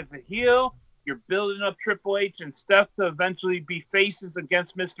back as a heel, you're building up Triple H and Steph to eventually be faces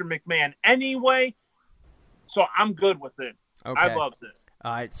against Mr. McMahon anyway. So I'm good with it. Okay. I loved it.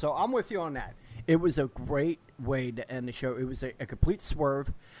 All right, so I'm with you on that. It was a great way to end the show. It was a complete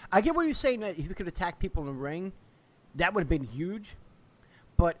swerve. I get what you're saying, that he could attack people in the ring. That would have been huge.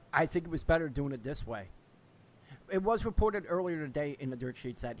 But I think it was better doing it this way. It was reported earlier today in the dirt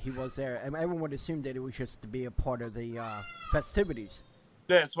sheets that he was there, and everyone would assume that it was just to be a part of the festivities.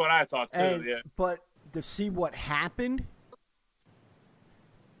 That's what I thought too. Yeah. But to see what happened,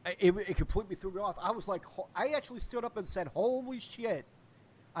 it completely threw me off. I was like, I actually stood up and said, "Holy shit!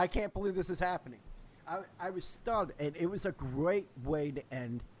 I can't believe this is happening." I was stunned, and it was a great way to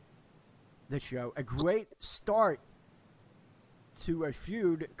end the show. A great start to a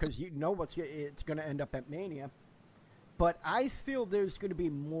feud, because you know it's going to end up at Mania. But I feel there's going to be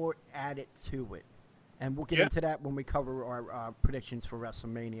more added to it. And we'll get into that when we cover our predictions for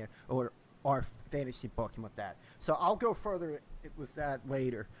WrestleMania, or our fantasy booking with that. So I'll go further with that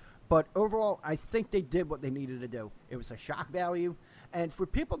later. But overall, I think they did what they needed to do. It was a shock value. And for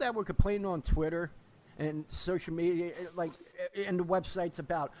people that were complaining on Twitter and social media, like, and the websites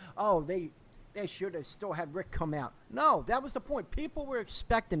about, oh, they should have still had Rick come out. No, that was the point. People were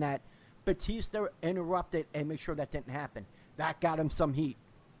expecting that. Batista interrupted and made sure that didn't happen. That got him some heat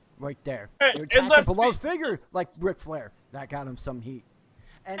right there. They're attacking a beloved figure like Ric Flair. That got him some heat.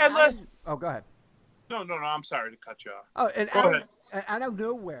 And go ahead. No, I'm sorry to cut you off. Oh, and go ahead. Out of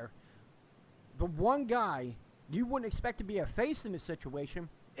nowhere, the one guy you wouldn't expect to be a face in this situation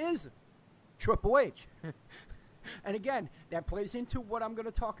is Triple H. And again, that plays into what I'm going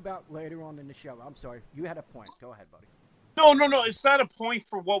to talk about later on in the show. I'm sorry. You had a point. Go ahead, buddy. No. It's not a point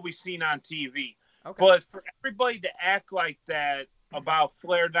for what we've seen on TV. Okay. But for everybody to act like that about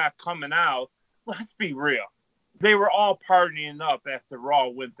Flair not coming out, let's be real. They were all partying up after Raw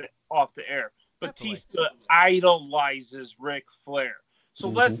went off the air. Batista idolizes Ric Flair. So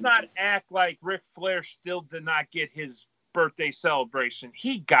let's not act like Ric Flair still did not get his birthday celebration.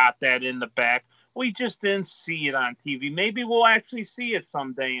 He got that in the back. We just didn't see it on TV. Maybe we'll actually see it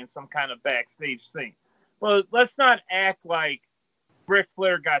someday in some kind of backstage thing. But let's not act like Ric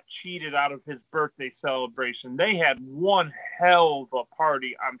Flair got cheated out of his birthday celebration. They had one hell of a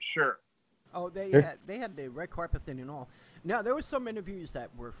party, I'm sure. Oh, they had the red carpet thing and all. Now, there were some interviews that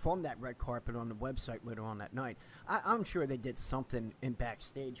were from that red carpet on the website later on that night. I'm sure they did something in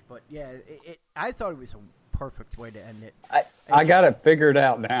backstage, but yeah, I thought it was a perfect way to end it. I got it figured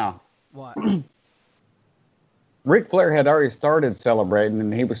out now. What? Ric Flair had already started celebrating,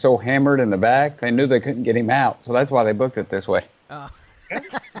 and he was so hammered in the back, they knew they couldn't get him out, so that's why they booked it this way.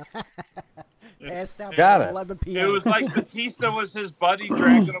 Passed out Got at it. 11 p.m. It was like Batista was his buddy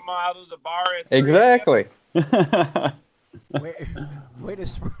dragging him out of the bar. Exactly. Way to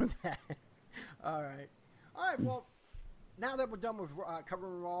screw that. All right. Well, now that we're done with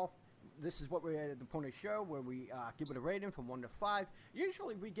covering Raw, this is what we're at the point of the show where we give it a rating from 1 to 5.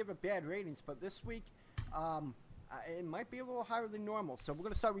 Usually we give it bad ratings, but this week it might be a little higher than normal. So we're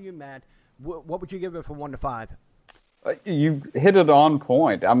going to start with you, Matt. What would you give it from 1 to 5? You hit it on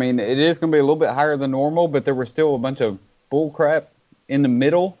point. I mean, it is going to be a little bit higher than normal, but there was still a bunch of bull crap in the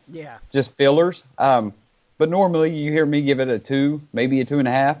middle. Yeah. Just fillers. But normally you hear me give it a 2, maybe a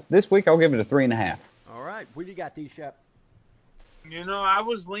 2.5. This week I'll give it a 3.5. All right. What do you got, D-Shep? You know, I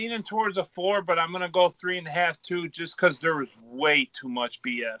was leaning towards a 4, but I'm going to go 3.5 too, just because there was way too much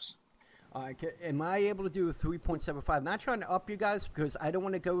BS. Am I able to do a 3.75? Not trying to up you guys because I don't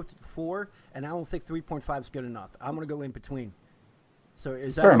want to go to 4, and I don't think 3.5 is good enough. I'm going to go in between. So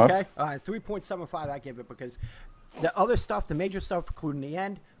is that Fair okay? enough. All right, 3.75 I give it because the other stuff, the major stuff, including the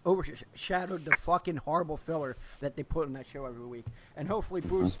end, overshadowed the fucking horrible filler that they put on that show every week. And hopefully,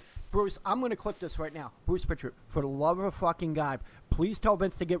 Bruce, I'm going to clip this right now. Bruce Pritchard, for the love of a fucking God, please tell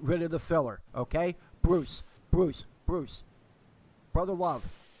Vince to get rid of the filler, okay? Bruce. Brother Love.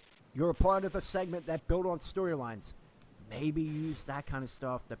 You're a part of a segment that built on storylines. Maybe use that kind of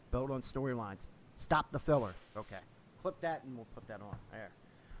stuff that built on storylines. Stop the filler. Okay. Clip that and we'll put that on. There.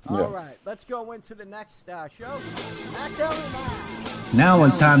 Yeah. All right. Let's go into the next show. SmackDown Live. Now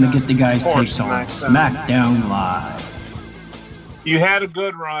it's time to get the guys' takes on SmackDown Live. You had a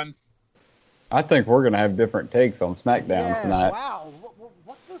good run. I think we're going to have different takes on SmackDown tonight. Wow.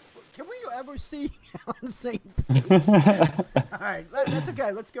 What the can we ever see on the same page? All right. That's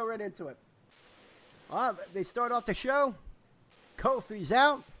okay. Let's go right into it. They start off the show. Kofi's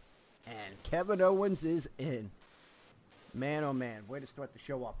out. And Kevin Owens is in. Man, oh man, way to start the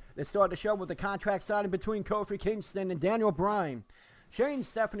show off. They start the show with a contract signing between Kofi Kingston and Daniel Bryan. Shane and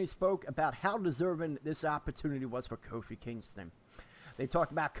Stephanie spoke about how deserving this opportunity was for Kofi Kingston. They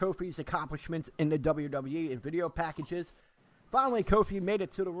talked about Kofi's accomplishments in the WWE and video packages. Finally, Kofi made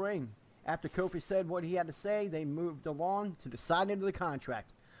it to the ring. After Kofi said what he had to say, they moved along to the signing of the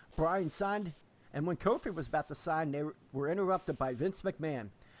contract. Bryan signed, and when Kofi was about to sign, they were interrupted by Vince McMahon.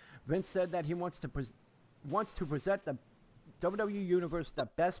 Vince said that he wants to present the WWE Universe the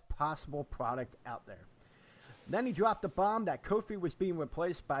best possible product out there. Then he dropped the bomb that Kofi was being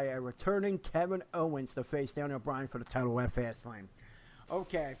replaced by a returning Kevin Owens to face Daniel Bryan for the title at Fastlane.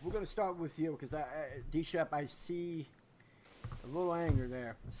 Okay, we're going to start with you because, D-Shep, I see a little anger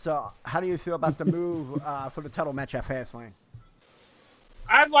there. So, how do you feel about the move for the title match at Fastlane?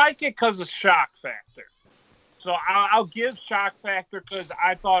 I like it because of shock factor. So I'll give shock factor because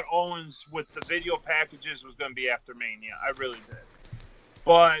I thought Owens with the video packages was going to be after Mania. I really did.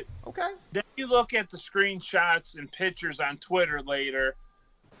 But then you look at the screenshots and pictures on Twitter later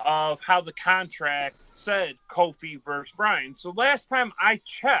of how the contract said Kofi versus Bryan. So last time I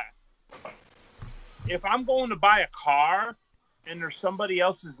checked, if I'm going to buy a car and there's somebody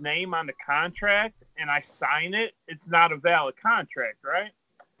else's name on the contract and I sign it, it's not a valid contract, right?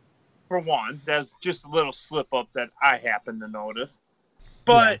 For one, that's just a little slip up that I happen to notice.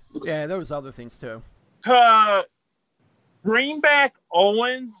 But yeah, there was other things too. To bring back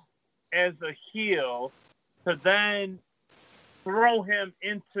Owens as a heel, to then throw him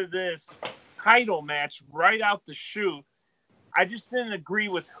into this title match right out the chute, I just didn't agree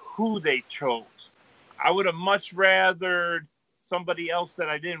with who they chose. I would have much rather somebody else that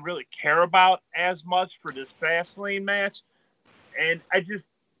I didn't really care about as much for this Fastlane match. And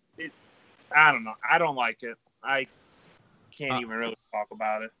I don't know. I don't like it. I can't even really talk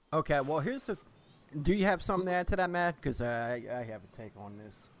about it. Okay, well, do you have something to add to that, Matt? Because I have a take on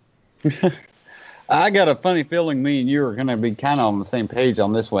this. I got a funny feeling me and you are going to be kind of on the same page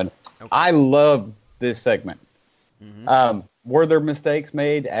on this one. Okay. I love this segment. Mm-hmm. Were there mistakes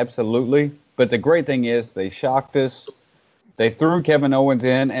made? Absolutely. But the great thing is they shocked us. They threw Kevin Owens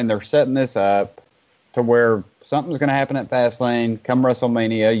in, and they're setting this up to where something's going to happen at Fastlane. Come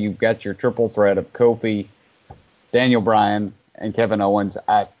WrestleMania, you've got your triple threat of Kofi, Daniel Bryan, and Kevin Owens.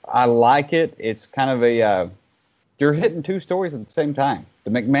 I like it. It's kind of you're hitting two stories at the same time. The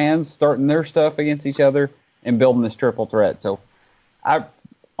McMahons starting their stuff against each other and building this triple threat. So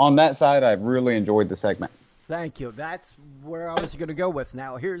on that side, I really enjoyed the segment. Thank you. That's where I was going to go with.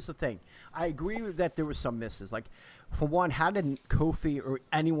 Now, here's the thing. I agree that there were some misses. Like, for one, how did Kofi or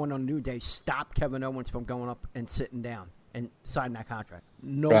anyone on New Day stop Kevin Owens from going up and sitting down and signing that contract?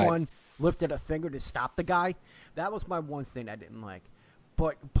 No one lifted a finger to stop the guy. That was my one thing I didn't like.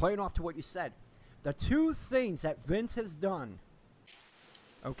 But playing off to what you said, the two things that Vince has done,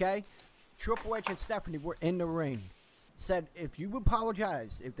 okay, Triple H and Stephanie were in the ring. Said, if you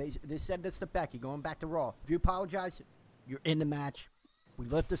apologize, if they said this to Becky, going back to Raw, if you apologize, you're in the match. We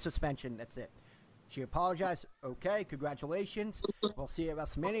lift the suspension. That's it. She apologized. Okay, congratulations. We'll see you at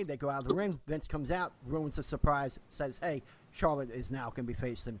WrestleMania. They go out of the ring. Vince comes out, ruins the surprise, says, hey, Charlotte is now going to be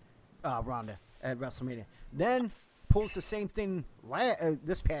facing Ronda at WrestleMania. Then pulls the same thing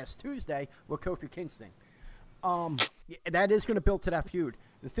this past Tuesday with Kofi Kingston. That is going to build to that feud.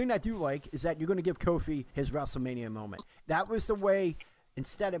 The thing I do like is that you're going to give Kofi his WrestleMania moment. That was the way,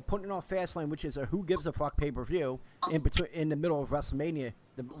 instead of putting it on Fastlane, which is a who gives a fuck pay-per-view, in the middle of WrestleMania,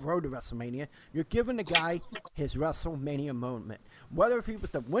 the road to WrestleMania, you're giving the guy his WrestleMania moment. Whether if he was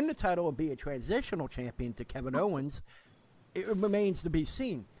to win the title and be a transitional champion to Kevin Owens, it remains to be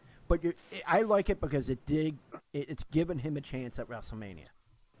seen. But I like it because it's given him a chance at WrestleMania.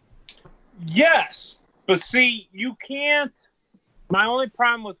 Yes, but see, you can't. My only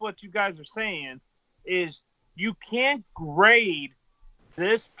problem with what you guys are saying is you can't grade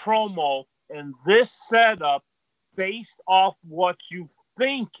this promo and this setup based off what you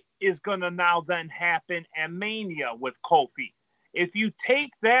think is going to now then happen at Mania with Kofi. If you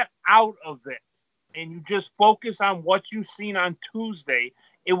take that out of it and you just focus on what you've seen on Tuesday,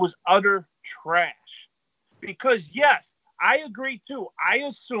 it was utter trash. Because, yes, I agree, too. I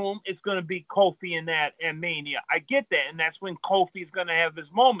assume it's going to be Kofi in that at Mania. I get that, and that's when Kofi's going to have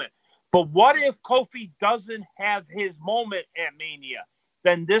his moment. But what if Kofi doesn't have his moment at Mania?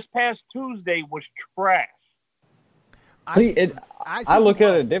 Then this past Tuesday was trash. I look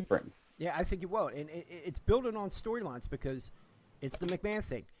at it different. Yeah, I think it will. And it's building on storylines because it's the McMahon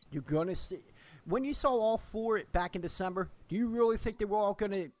thing. You're going to see. When you saw all four back in December, do you really think they were all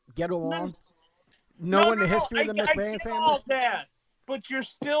going to get along? Knowing the history of the McMahon family? All that, but you're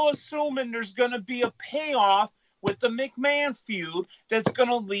still assuming there's going to be a payoff with the McMahon feud that's going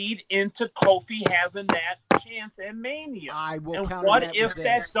to lead into Kofi having that chance at Mania. I will and counter what that if with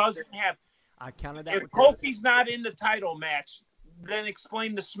that this. doesn't happen? I counted that If with Kofi's not in the title match, then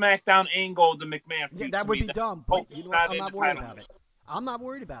explain the SmackDown angle of the McMahon feud. Yeah, that would be dumb, but you know what? I'm not worried about it. I'm not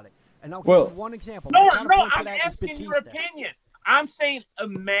worried about it. And I'll give you one example. No, My counterpoint to I'm that is asking your Batista. opinion. I'm saying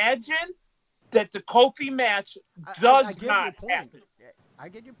imagine that the Kofi match I does get not your point. happen. I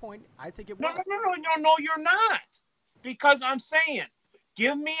get your point. I think it will. No, you're not. Because I'm saying,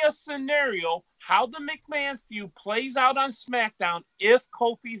 give me a scenario how the McMahon feud plays out on SmackDown if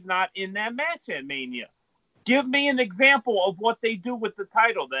Kofi's not in that match at Mania. Give me an example of what they do with the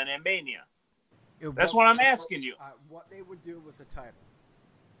title then at Mania. That's what I'm asking you. What they would do with the title.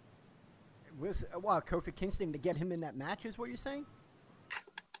 With Kofi Kingston to get him in that match is what you're saying?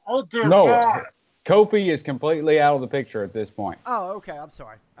 Oh, dear No, God. Kofi is completely out of the picture at this point. Oh, okay. I'm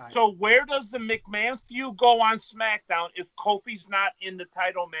sorry. All right. So where does the McMahon feud go on SmackDown if Kofi's not in the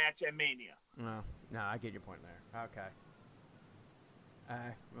title match at Mania? No, I get your point there. Okay.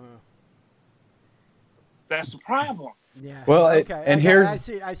 That's the problem. Yeah. Well, okay. and okay, here's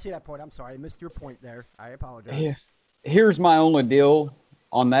I see that point. I'm sorry. I missed your point there. I apologize. Yeah. Here's my only deal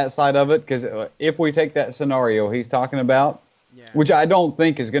on that side of it, because if we take that scenario he's talking about, which I don't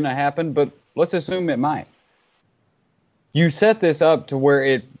think is going to happen, but let's assume it might. You set this up to where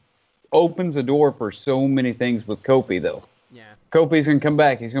it opens the door for so many things with Kofi, though. Yeah. Kofi's going to come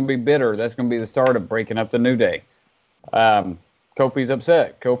back. He's going to be bitter. That's going to be the start of breaking up the New Day. Kofi's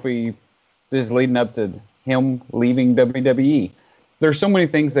upset. Kofi is leading up to him leaving WWE. There's so many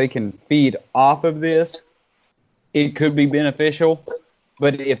things they can feed off of this. It could be beneficial,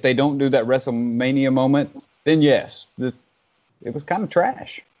 but if they don't do that WrestleMania moment, then yes, it was kind of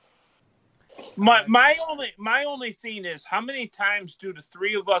trash. My only thing is, how many times do the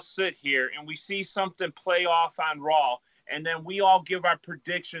three of us sit here and we see something play off on Raw, and then we all give our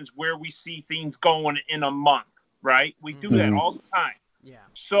predictions where we see things going in a month, right? We do that all the time. Yeah.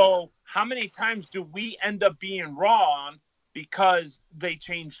 So how many times do we end up being wrong because they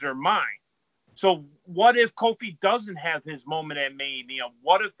changed their mind? So what if Kofi doesn't have his moment at Mania?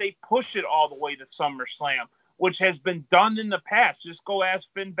 What if they push it all the way to SummerSlam, which has been done in the past? Just go ask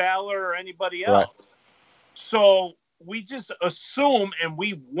Finn Balor or anybody else. Right. So we just assume, and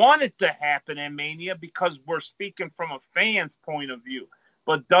we want it to happen at Mania because we're speaking from a fan's point of view.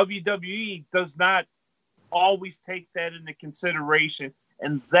 But WWE does not always take that into consideration,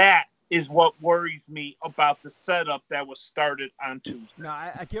 and that is what worries me about the setup that was started on Tuesday. No,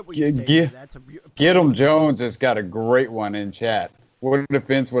 I get what you're saying. That's Get 'em Jones has got a great one in chat. What if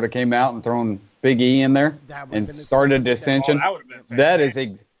Vince would have came out and thrown Big E in there and started dissension?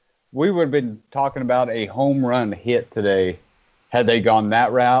 We would have been talking about a home run hit today had they gone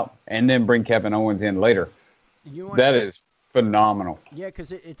that route and then bring Kevin Owens in later. That is phenomenal. Yeah,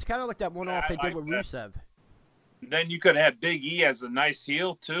 because it's kind of like that one-off they did with Rusev. Then you could have Big E as a nice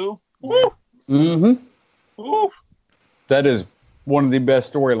heel, too. Woo! Mm-hmm. Woo! That is one of the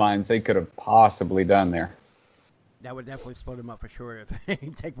best storylines they could have possibly done there. That would definitely split him up for sure if they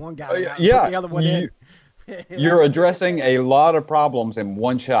take one guy out and put the other one in. You're addressing a lot of problems in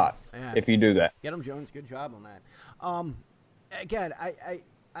one shot if you do that. Get him, Jones. Good job on that. Again, I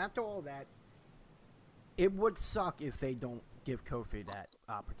after all that, it would suck if they don't give Kofi that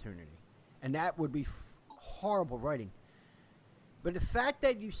opportunity. And that would be horrible writing. But the fact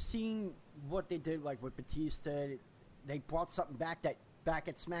that you've seen what they did, like with Batista, they brought something back at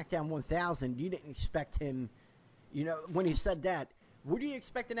SmackDown 1000. You didn't expect him, when he said that. Were you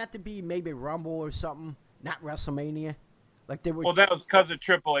expecting that to be maybe Rumble or something, not WrestleMania? Like they were. Well, that was because of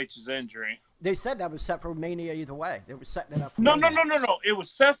Triple H's injury. They said that was set for Mania either way. They were setting it up for No. It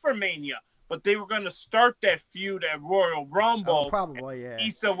was set for Mania. But they were going to start that feud at Royal Rumble. Oh, probably, yeah.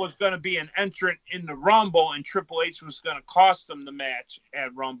 Issa was going to be an entrant in the Rumble, and Triple H was going to cost them the match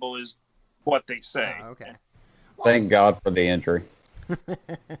at Rumble, is what they say. Oh, okay. Well, thank God for the injury.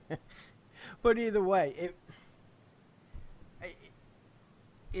 But either way,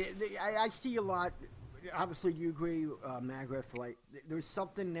 I see a lot. Obviously, you agree, Magriff. Like, there's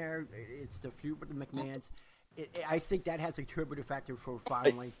something there. It's the feud with the McMahons. I think that has a contributing factor for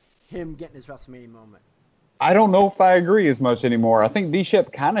finally him getting his WrestleMania moment. I don't know if I agree as much anymore. I think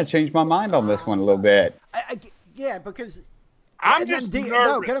D-Shep kind of changed my mind on this one a little bit. Yeah, because I'm just nervous.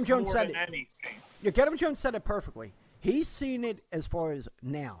 No, Get him Jones said it. Anything. Yeah, Get him Jones said it perfectly. He's seen it as far as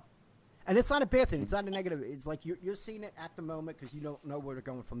now, and it's not a bad thing. It's not a negative. It's like you're seeing it at the moment because you don't know where they're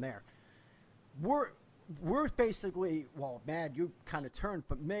going from there. We're basically, well, Mad, you kind of turned,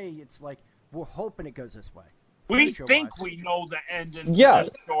 but me, it's like we're hoping it goes this way. We finisher think wise. we know the end of Yeah.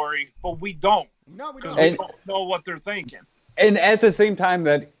 the story, but we don't. No, we Because don't. we don't know what they're thinking. And at the same time,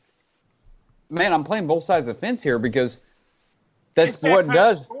 man, I'm playing both sides of the fence here because that's It's that what kind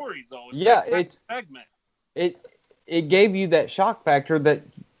does. of story, though. It's Yeah, that kind it- of segment. It gave you that shock factor that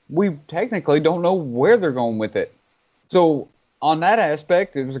we technically don't know where they're going with it. So on that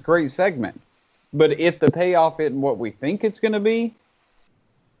aspect, it was a great segment. But if the payoff isn't what we think it's going to be,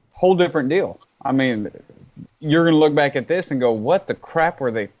 whole different deal. I mean, you're going to look back at this and go, what the crap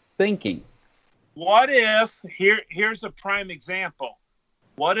were they thinking? What if here's a prime example?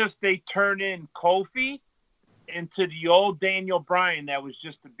 What if they turn in Kofi into the old Daniel Bryan that was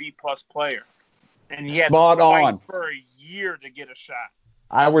just a B-plus player, and he had Spot to fight on. for a year to get a shot?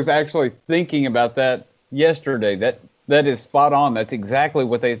 I was actually thinking about that yesterday. That is spot on. That's exactly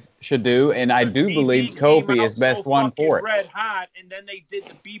what they should do, and I do TV believe came Kofi out is best so one fucking for it. red hot, and then they did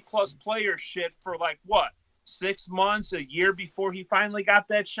the B-plus player shit for like what, 6 months, a year before he finally got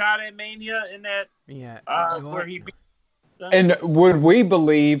that shot at Mania in that Yeah. where he beat And would we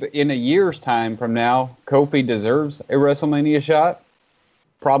believe in a year's time from now, Kofi deserves a WrestleMania shot?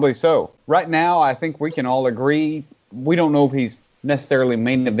 Probably so. Right now, I think we can all agree we don't know if he's necessarily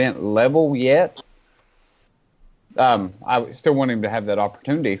main event level yet. I still want him to have that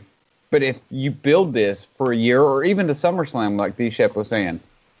opportunity. But if you build this for a year or even to SummerSlam, like D-Shep was saying,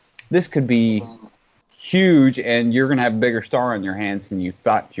 this could be huge and you're going to have a bigger star on your hands than you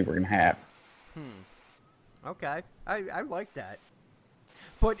thought you were going to have. Okay, I like that.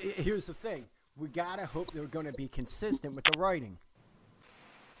 But here's the thing: we gotta hope they're going to be consistent with the writing.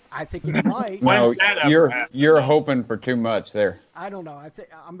 I think it might. When No, did that ever you're happen? you're hoping for too much there. I don't know.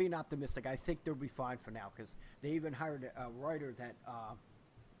 I'm being optimistic. I think they'll be fine for now because they even hired a writer that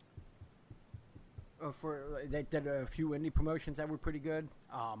they did a few indie promotions that were pretty good.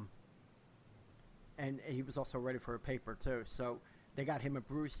 And he was also ready for a paper too. So they got him and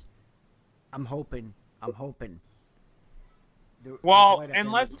Bruce. I'm hoping. Well,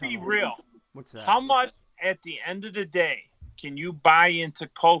 and let's be real. What's that? How much at the end of the day can you buy into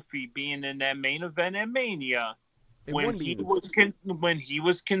Kofi being in that main event at Mania It when wouldn't he be-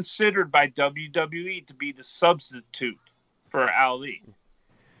 was considered by WWE to be the substitute for Ali?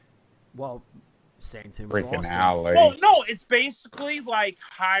 Well, same thing with Freaking Austin. alley. Well, no, it's basically like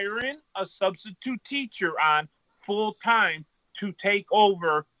hiring a substitute teacher on full time to take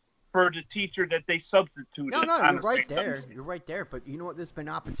over for the teacher that they substituted. No, on you're the right main there. event. You're right there. But you know what? There's been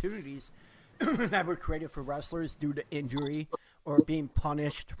opportunities that were created for wrestlers due to injury or being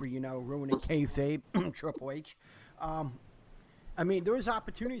punished for, ruining kayfabe, Triple H. I mean, there was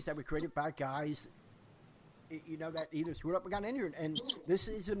opportunities that were created by guys, that either screwed up or got injured. And this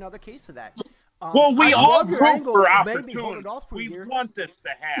is another case of that. Well, we I all love your root angle, for maybe hold it opportunity. off for a We year. want this to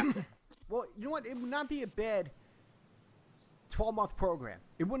happen. Well, you know what? It would not be a bad 12-month program.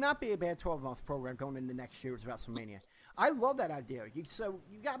 It would not be a bad 12-month program going into next year's WrestleMania. I love that idea. So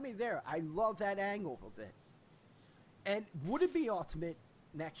you got me there. I love that angle of it. And would it be Ultimate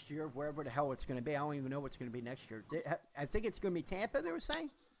next year, wherever the hell it's going to be? I don't even know what's going to be next year. I think it's going to be Tampa, they were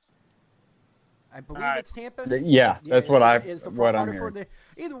saying. I believe it's Tampa. Yeah, that's what is the what I'm front runner hearing.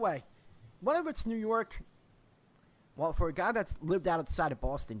 either way, whether it's New York. Well, for a guy that's lived outside of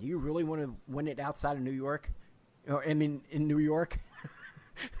Boston, do you really want to win it outside of New York? I mean, in New York,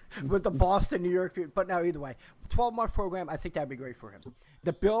 with the Boston, New York. But no, either way, 12-month program. I think that'd be great for him.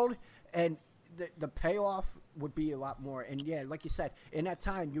 The build and the payoff would be a lot more. And yeah, like you said, in that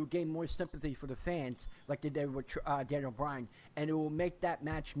time you would gain more sympathy for the fans, like they did with Daniel Bryan, and it will make that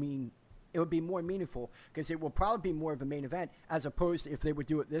match mean. It would be more meaningful because it will probably be more of a main event as opposed to if they would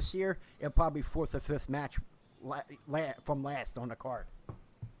do it this year. It'll probably be fourth or fifth match from last on the card.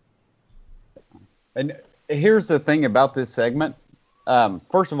 And here's the thing about this segment.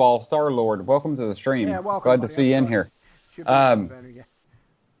 First of all, Star-Lord, welcome to the stream. Yeah, welcome, Glad to buddy. see you I'm in sorry. here. Should be a better, yeah.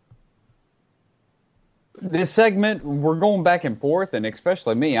 This segment, we're going back and forth, and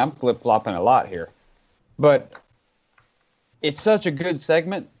especially me, I'm flip-flopping a lot here. But it's such a good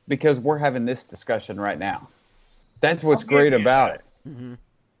segment because we're having this discussion right now. That's what's I'll give great you about that. it. Mm-hmm.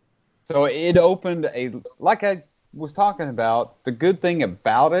 So it opened like I was talking about, the good thing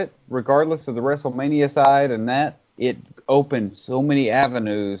about it, regardless of the WrestleMania side and that, it opened so many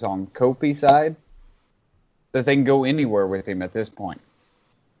avenues on Kofi's side that they can go anywhere with him at this point.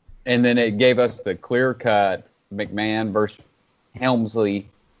 And then it gave us the clear-cut McMahon versus Helmsley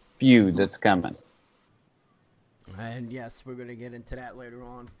feud that's coming. And yes, we're going to get into that later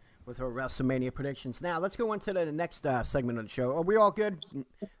on with our WrestleMania predictions. Now, let's go into the next segment of the show. Are we all good?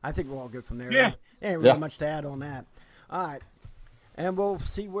 I think we're all good from there. Yeah. Right? Ain't really Yeah. much to add on that. All right. And we'll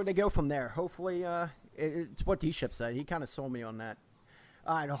see where they go from there. Hopefully, It's what D-Ship said. He kind of sold me on that.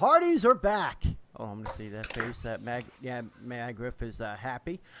 All right, the Hardys are back. Oh, I'm gonna see that face. That Magriff is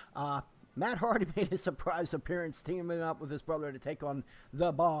happy. Matt Hardy made a surprise appearance, teaming up with his brother to take on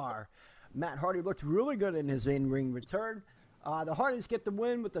The Bar. Matt Hardy looked really good in his in-ring return. The Hardys get the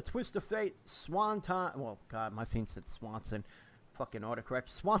win with the twist of fate. Swanton. Well, God, my thing said Swanson. Fucking autocorrect.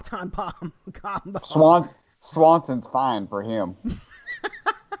 Swanton bomb combo. Swanson's fine for him.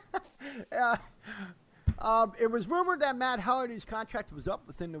 It was rumored that Matt Hardy's contract was up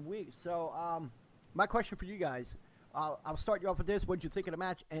within the week. So, my question for you guys, I'll start you off with this. What did you think of the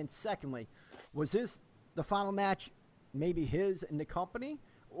match? And secondly, was this the final match, maybe his in the company?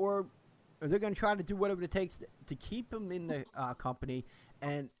 Or are they going to try to do whatever it takes to keep him in the company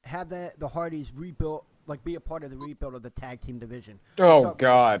and have the Hardys rebuild, like be a part of the rebuild of the tag team division? Oh,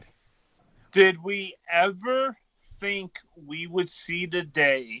 God. Did we ever think we would see the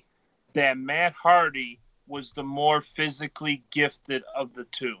day that Matt Hardy was the more physically gifted of the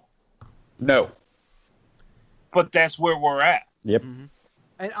two? No. But that's where we're at. Yep. Mm-hmm.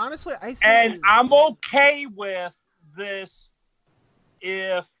 And honestly, I think... And I'm okay with this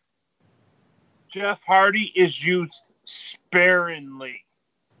if Jeff Hardy is used sparingly.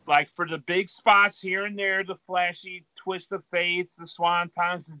 Like for the big spots here and there, the flashy twist of fates, the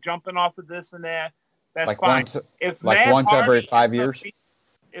swantons, the jumping off of this and that, that's like fine. Once every 5 years.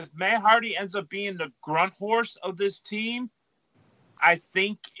 If Matt Hardy ends up being the grunt horse of this team, I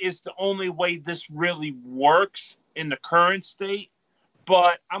think is the only way this really works in the current state.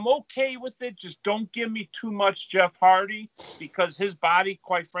 But I'm okay with it. Just don't give me too much Jeff Hardy because his body,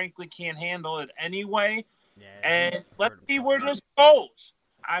 quite frankly, can't handle it anyway. Yeah, and let's see where this goes.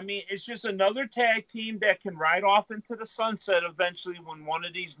 I mean, it's just another tag team that can ride off into the sunset eventually when one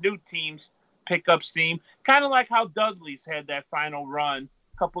of these new teams pick up steam. Kind of like how Dudley's had that final run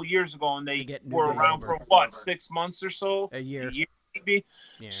a couple years ago, and they were around for, 6 months or so? A year maybe.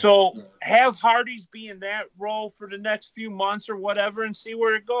 Yeah. So have Hardy's be in that role for the next few months or whatever and see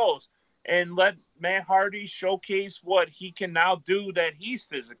where it goes. And let Matt Hardy showcase what he can now do, that he's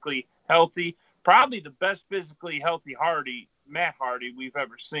physically healthy. Probably the best physically healthy Matt Hardy we've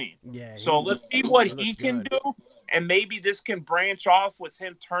ever seen. Yeah. So let's see what he can do. And maybe this can branch off with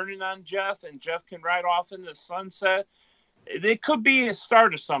him turning on Jeff, and Jeff can ride off in the sunset. It could be a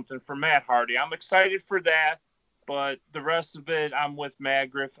start of something for Matt Hardy. I'm excited for that. But the rest of it, I'm with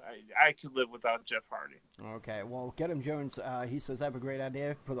Magriff. I could live without Jeff Hardy. Okay, well, Get Him Jones, he says, I have a great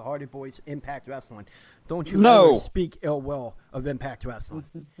idea for the Hardy Boys Impact Wrestling. Don't you ever speak ill will of Impact Wrestling.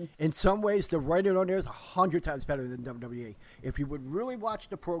 In some ways, the writing on there is 100 times better than WWE. If you would really watch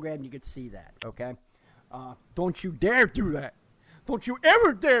the program, you could see that, okay? Don't you dare do that. Don't you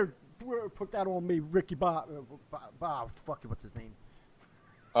ever dare put that on me, Ricky Bob. Fuck it, what's his name?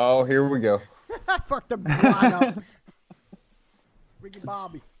 Oh, here we go. I fucked the line up. Ricky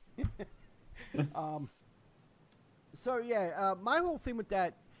Bobby. My whole thing with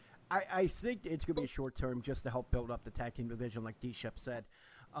that, I think it's going to be a short term just to help build up the tag team division, like D-Shep said.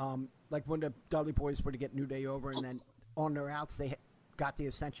 Like when the Dudley Boys were to get New Day over, and then on their outs, they got the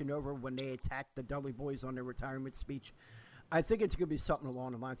Ascension over when they attacked the Dudley Boys on their retirement speech. I think it's going to be something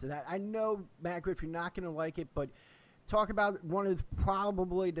along the lines of that. I know, Magriff, you're not going to like it, but talk about one of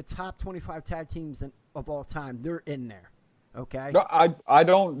probably the top 25 tag teams of all time. They're in there, okay? No, I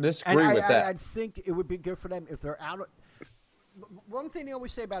don't disagree with that. I think it would be good for them if they're out. One thing they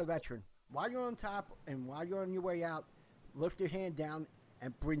always say about a veteran, while you're on top and while you're on your way out, lift your hand down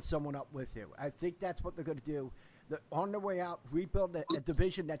and bring someone up with you. I think that's what they're going to do. On their way out, rebuild a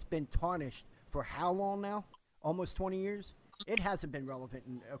division that's been tarnished for how long now? Almost 20 years? It hasn't been relevant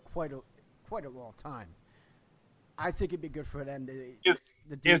in quite a long time. I think it'd be good for them to do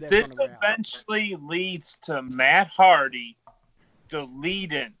if this eventually leads to Matt Hardy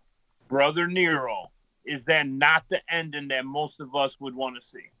deleting Brother Nero, is that not the ending that most of us would want to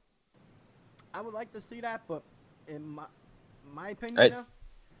see? I would like to see that, but in my opinion,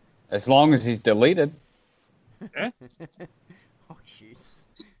 as long as he's deleted. Oh, jeez.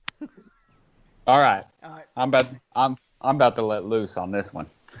 All right. I'm about to let loose on this one.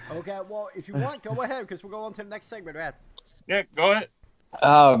 Okay, well, if you want, go ahead, because we'll go on to the next segment, Ed. Yeah, go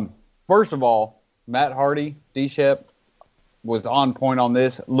ahead. First of all, Matt Hardy, D-Shep, was on point on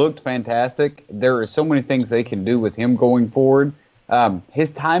this, looked fantastic. There are so many things they can do with him going forward.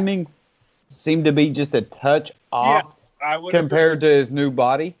 His timing seemed to be just a touch off compared to his new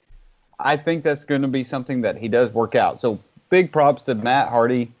body. I think that's going to be something that he does work out. So big props to Matt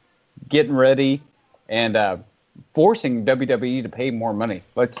Hardy getting ready and forcing WWE to pay more money.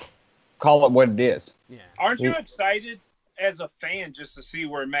 Let's call it what it is. Yeah. Aren't you excited as a fan just to see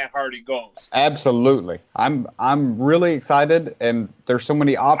where Matt Hardy goes. Absolutely. I'm really excited, and there's so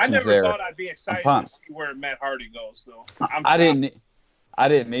many I options never there. thought I'd be excited to see where Matt Hardy goes, though. I didn't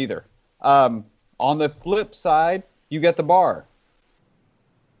either. On the flip side, you got the Bar.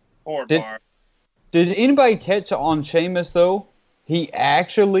 Poor Did- Bar. Did anybody catch on Sheamus, though? He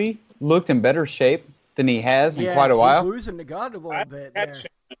actually looked in better shape than he has in quite a while. He's losing the gut a little bit there.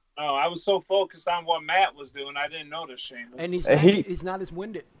 No, I was so focused on what Matt was doing, I didn't notice Sheamus. And he's not as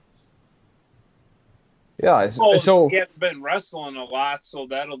winded. Yeah, Well, so he hasn't been wrestling a lot, so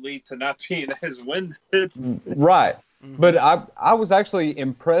that'll lead to not being as winded. right. But I was actually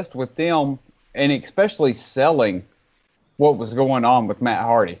impressed with them, and especially selling what was going on with Matt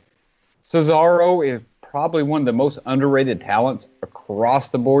Hardy. Cesaro is probably one of the most underrated talents across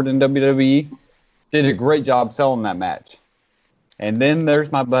the board in WWE. Did a great job selling that match. And then there's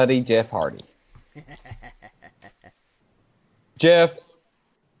my buddy Jeff Hardy. Jeff,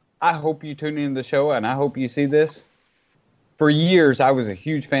 I hope you tune into the show, and I hope you see this. For years, I was a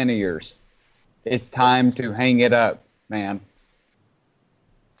huge fan of yours. It's time to hang it up, man.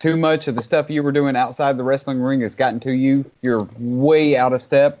 Too much of the stuff you were doing outside the wrestling ring has gotten to you. You're way out of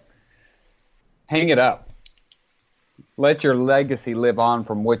step. Hang it up. Let your legacy live on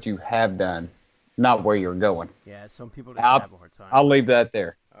from what you have done, not where you're going. Yeah, some people just have a hard time. I'll leave that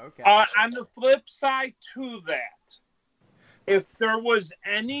there. Okay. On the flip side to that, if there was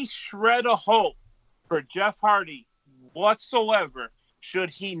any shred of hope for Jeff Hardy whatsoever, should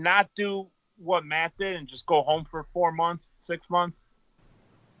he not do what Matt did and just go home for 4 months, 6 months,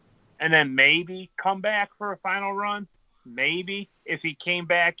 and then maybe come back for a final run? Maybe if he came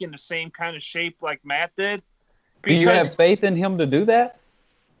back in the same kind of shape like Matt did. Do you have faith in him to do that?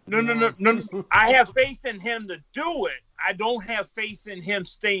 No. I have faith in him to do it. I don't have faith in him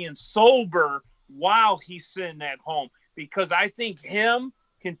staying sober while he's sitting at home, because I think him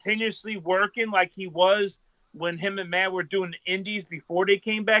continuously working like he was when him and Matt were doing the indies before they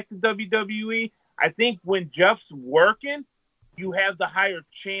came back to WWE. I think when Jeff's working, you have the higher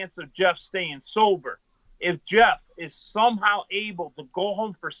chance of Jeff staying sober. If Jeff is somehow able to go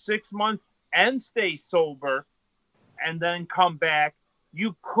home for 6 months and stay sober and then come back,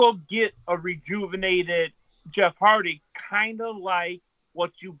 you could get a rejuvenated Jeff Hardy, kind of like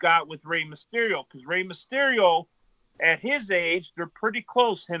what you got with Rey Mysterio. Because Rey Mysterio, at his age, they're pretty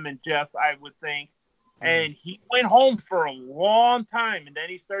close, him and Jeff, I would think. And he went home for a long time, and then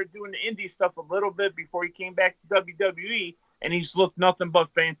he started doing the indie stuff a little bit before he came back to WWE, and he's looked nothing but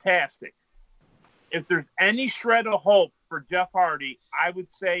fantastic. If there's any shred of hope for Jeff Hardy, I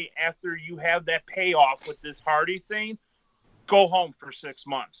would say after you have that payoff with this Hardy thing, go home for 6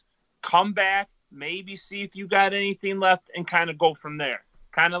 months. Come back, maybe see if you got anything left, and kind of go from there.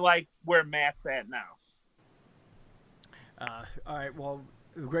 Kind of like where Matt's at now. All right, well,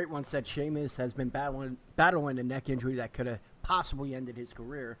 the great one said Sheamus has been battling a neck injury that could have possibly ended his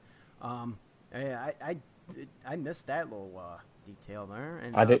career. I missed that little detail there.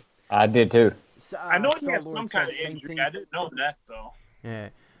 And, I did too. I know he has Star-Lord some kind of said same injury. thing. I didn't know that, though. Yeah,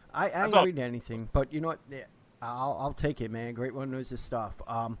 I didn't read anything, but you know what? Yeah, I'll take it, man. Great one knows his stuff.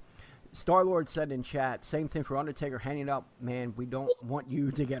 Star-Lord said in chat, same thing for Undertaker, hanging up, man, we don't want you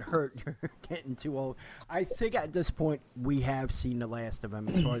to get hurt. You're getting too old. I think at this point we have seen the last of him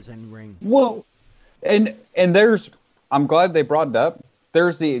as far as in ring. Well, and there's, I'm glad they brought it up.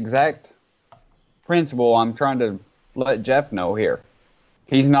 There's the exact principle I'm trying to let Jeff know here.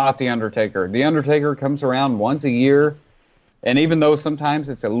 He's not the Undertaker. The Undertaker comes around once a year, and even though sometimes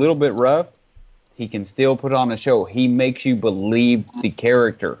it's a little bit rough, he can still put on a show. He makes you believe the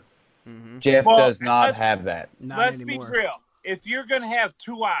character. Jeff does not have that. Let's be real. If you're going to have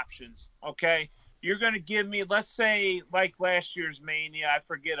two options, okay, you're going to give me, let's say, like last year's Mania, I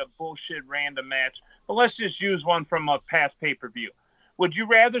forget a bullshit random match, but let's just use one from a past pay-per-view. Would you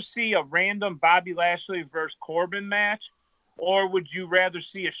rather see a random Bobby Lashley versus Corbin match, or would you rather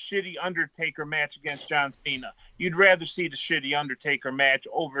see a shitty Undertaker match against John Cena? You'd rather see the shitty Undertaker match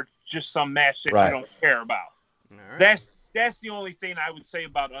over just some match that you don't care about. All right. That's the only thing I would say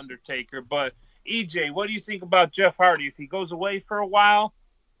about Undertaker. But, EJ, what do you think about Jeff Hardy? If he goes away for a while,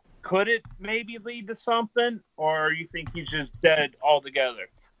 could it maybe lead to something? Or you think he's just dead altogether?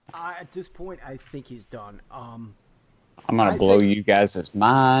 At this point, I think he's done. I'm going to blow you guys'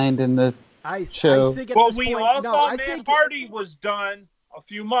 mind in the show. I think at Well, this we point, all no, thought I Matt think Hardy was done a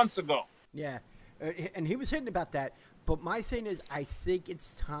few months ago. Yeah, and he was hitting about that. But my thing is, I think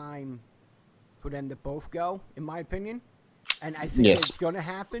it's time for them to both go, in my opinion. And I think it's going to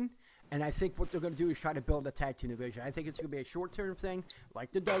happen. And I think what they're going to do is try to build a tag team division. I think it's going to be a short-term thing,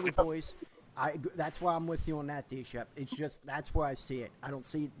 like the Dudley Boys. That's why I'm with you on that, D-Shep. It's just that's where I see it. I don't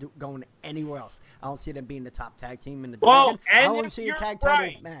see it going anywhere else. I don't see them being the top tag team in the division. I only see a tag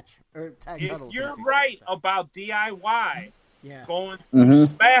title match or tag titles. If you're right about DIY yeah. going to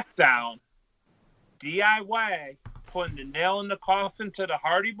SmackDown, DIY putting the nail in the coffin to the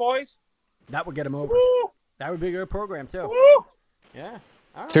Hardy Boys, that would get them over. woo, That would be a good program too. woo. Yeah.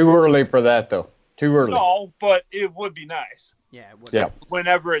 All right. Too early for that, though. Too early. No, but it would be nice. Yeah. It would. Yeah.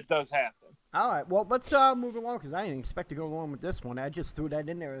 Whenever it does happen. All right, well, let's move along because I didn't expect to go along with this one. I just threw that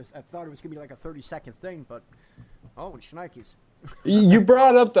in there. I thought it was going to be like a 30-second thing, but holy shnikes. You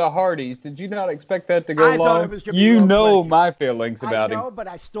brought up the Hardys. Did you not expect that to go I long? thought it was gonna be You real know quick. my feelings about I know, him. but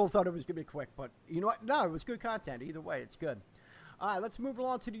I still thought it was going to be quick. But you know what? No, it was good content. Either way, it's good. All right, let's move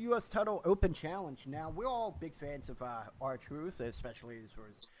along to the U.S. Title Open Challenge. Now, we're all big fans of R-Truth, especially as far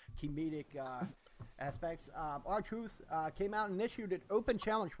as comedic aspects. R-Truth came out and issued an open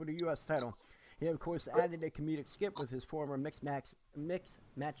challenge for the U.S. title. He, of course, added a comedic skit with his former mixed match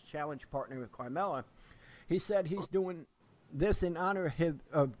challenge partner with Carmella. He said he's doing this in honor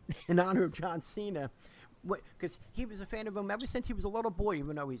of John Cena, because he was a fan of him ever since he was a little boy,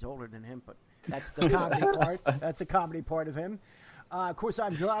 even though he's older than him. But that's the comedy part. That's the comedy part of him. Of course,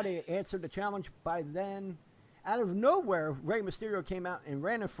 Andrade answered the challenge. By then, out of nowhere, Rey Mysterio came out and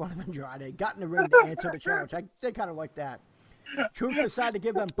ran in front of Andrade, got in the ring to answer the challenge. They kind of like that. Truth decided to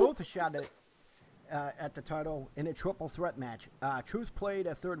give them both a shot at the title in a triple threat match. Truth played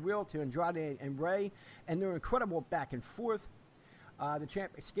a third wheel to Andrade and Rey, and their incredible back and forth. The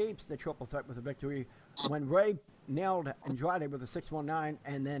champ escapes the triple threat with a victory when Rey nailed Andrade with a 619,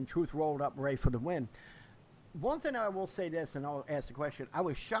 and then Truth rolled up Rey for the win. One thing I will say this, and I'll ask the question, I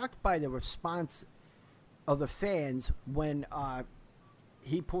was shocked by the response of the fans when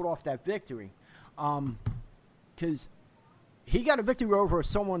he pulled off that victory. Because he got a victory over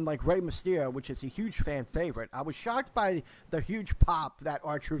someone like Rey Mysterio, which is a huge fan favorite. I was shocked by the huge pop that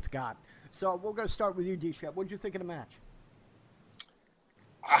R-Truth got. So we're going to start with you, D-Shep. What did you think of the match?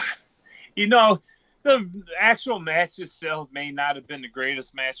 You know, the actual match itself may not have been the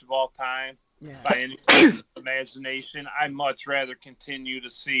greatest match of all time by any imagination. I'd much rather continue to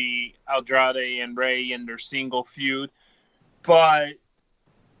see Andrade and Rey in their single feud. But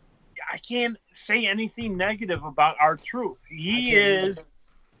I can't say anything negative about R-Truth. He is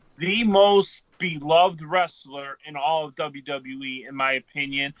the most beloved wrestler in all of WWE, in my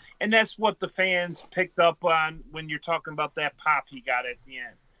opinion. And that's what the fans picked up on when you're talking about that pop he got at the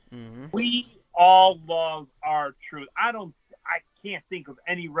end. Mm-hmm. We all love R-Truth. I can't think of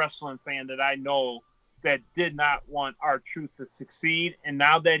any wrestling fan that I know that did not want R-Truth to succeed. And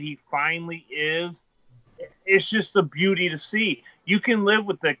now that he finally is, it's just a beauty to see. You can live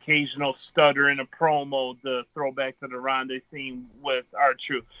with the occasional stutter in a promo, the throwback to the Ronda theme with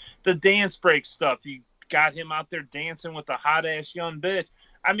R-Truth. The dance break stuff, you got him out there dancing with a hot-ass young bitch.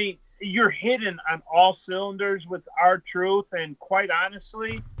 I mean, you're hitting on all cylinders with R-Truth, and quite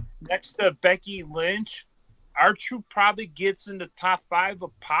honestly, next to Becky Lynch, R-Truth probably gets in the top 5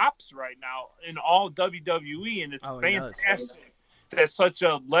 of pops right now in all WWE, and it's fantastic that such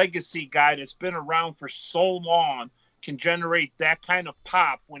a legacy guy that's been around for so long can generate that kind of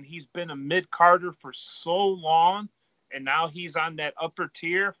pop when he's been a mid-carder for so long, and now he's on that upper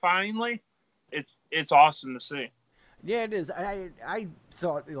tier finally. It's awesome to see. Yeah, it is. I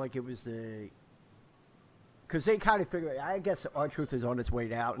thought like it was because they kind of figured, I guess R-Truth is on his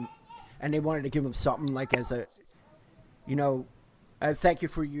way out, and they wanted to give him something like as a, thank you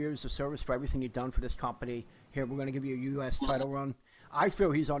for years of service, for everything you've done for this company. Here, we're going to give you a U.S. title run. I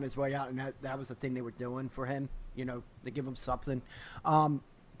feel he's on his way out, and that was the thing they were doing for him, to give him something.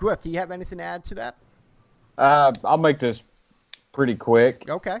 Griff, do you have anything to add to that? I'll make this pretty quick.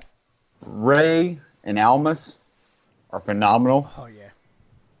 Okay. Rey and Almas are phenomenal. Oh,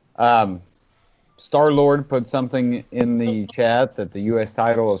 yeah. Star-Lord put something in the chat that the U.S.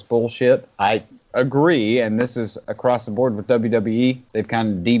 title is bullshit. I agree, and this is across the board with WWE. They've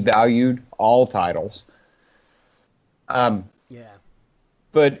kind of devalued all titles. Yeah.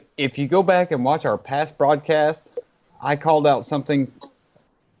 But if you go back and watch our past broadcast, I called out something a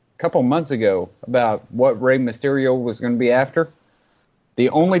couple months ago about what Rey Mysterio was going to be after. The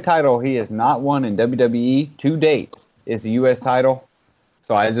only title he has not won in WWE to date is the U.S. title.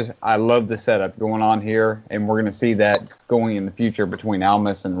 So I love the setup going on here, and we're going to see that going in the future between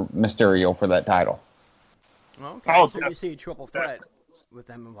Almas and Mysterio for that title. Okay, so you see a triple threat with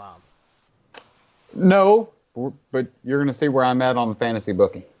them involved. No, but you're going to see where I'm at on the fantasy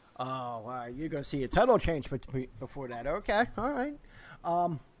booking. Oh, all right. You're going to see a title change before that. Okay, all right.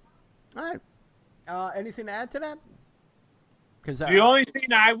 All right. Anything to add to that? Because The only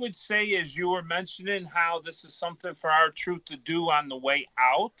thing I would say is you were mentioning how this is something for R-Truth to do on the way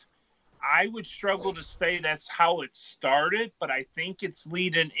out. I would struggle to say that's how it started, but I think it's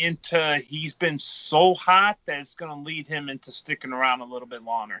leading into he's been so hot that it's going to lead him into sticking around a little bit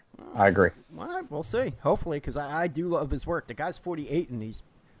longer. I agree. All right, we'll see. Hopefully, because I do love his work. The guy's 48, and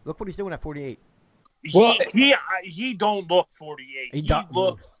look what he's doing at 48. Well, He don't look 48. He He don't-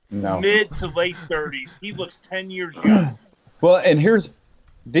 looks No. mid to late 30s. He looks 10 years young. Well, and here's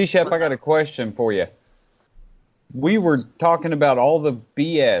D-Shep, I got a question for you. We were talking about all the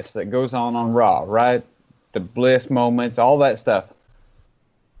BS that goes on Raw, right? The bliss moments, all that stuff.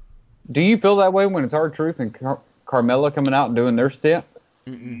 Do you feel that way when it's R-Truth and Carmella coming out and doing their stint?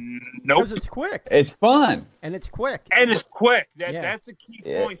 Nope. Because it's quick, It's fun. and it's quick. And it's quick. Yeah. That's a key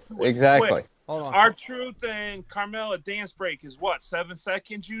Yeah, point. Too. It's exactly. quick. Hold on. R-Truth and Carmella dance break is what, 7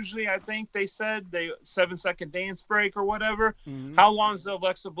 seconds usually? I think they said 7-second dance break or whatever. Mhm. How long is the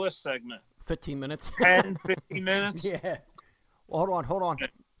Alexa Bliss segment? 15 minutes. 10, 15 minutes? Yeah. Well, hold on.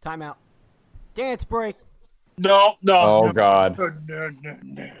 Time out. Dance break. No. Oh, God.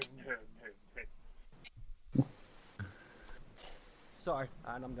 No. Sorry,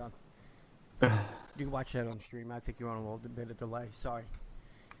 all right, I'm done. You can watch that on stream. I think you're on a little bit of delay. Sorry.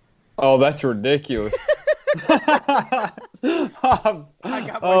 Oh, that's ridiculous. I got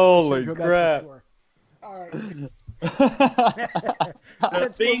my Holy procedure, that's for crap. sure. All right. The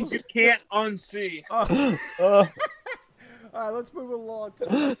Let's things move- you can't unsee. All right, let's move along to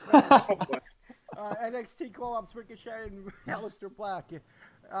the next match. NXT call-ups Ricochet and Aleister Black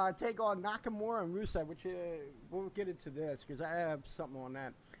take on Nakamura and Rusev, which we'll get into this because I have something on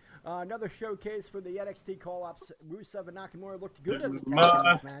that. Another showcase for the NXT call-ups. Rusev and Nakamura looked good as a tag team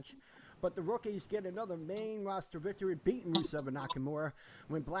in this match, but the rookies get another main roster victory, beating Rusev and Nakamura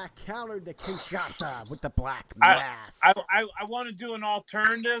when Black countered the Kinshasa with the black mask. I want to do an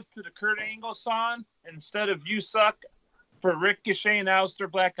alternative to the Kurt Angle song. Instead of "You Suck" for Ricochet and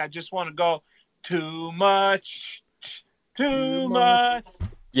Aleister Black, I just want to go too much.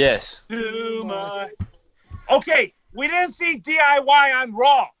 Yes. Too much. Okay, we didn't see DIY on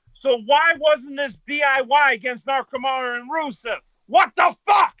Raw, so why wasn't this DIY against Nakamura and Rusev? What the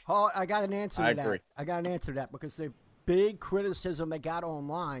fuck? Oh, I got an answer to I that. agree. I got an answer to that because the big criticism they got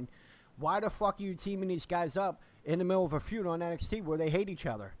online, why the fuck are you teaming these guys up in the middle of a feud on NXT where they hate each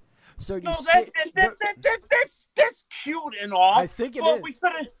other? So you No, sit- that's cute and all. I think it but is.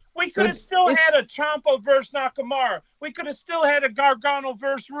 We could have still had a Ciampa versus Nakamura. We could have still had a Gargano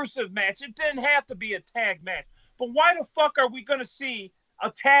versus Rusev match. It didn't have to be a tag match. But why the fuck are we going to see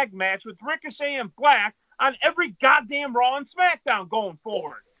a tag match with Ricochet and Black on every goddamn Raw and SmackDown going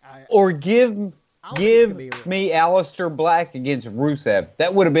forward? Or give I don't think it's gonna be real. me Aleister Black against Rusev.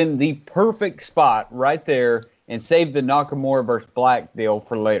 That would have been the perfect spot right there and save the Nakamura versus Black deal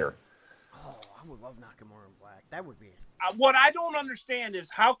for later. Oh, I would love Nakamura and Black. That would be it. What I don't understand is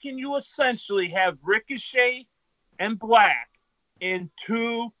how can you essentially have Ricochet and Black in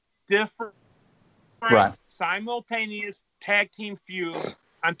two different Right. simultaneous tag team feuds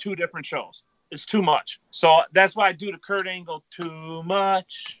on two different shows? It's too much. So that's why I do the Kurt Angle too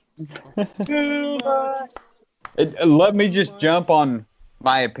much. Too much. Let me just jump on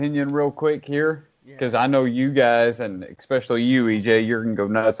my opinion real quick here, because I know you guys, and especially you, EJ, you're going to go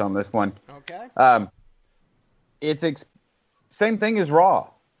nuts on this one. Okay. It's same thing as Raw.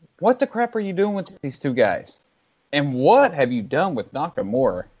 What the crap are you doing with these two guys? And what have you done with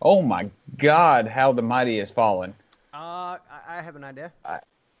Nakamura? Oh my God, how the mighty has fallen. I have an idea.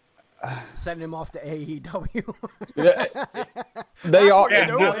 Sending him off to AEW. They are. Yeah, Yeah,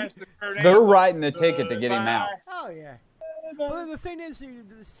 doing. that's the Kurt They're Angle. writing a ticket to get him out. Oh yeah. But the thing is,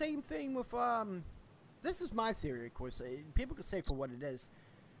 the same thing with this is my theory, of course. People can say for what it is.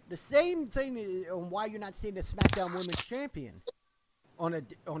 The same thing on why you're not seeing the SmackDown Women's Champion on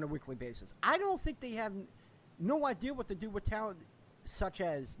a weekly basis. I don't think they have no idea what to do with talent such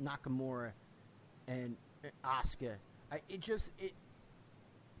as Nakamura and Asuka.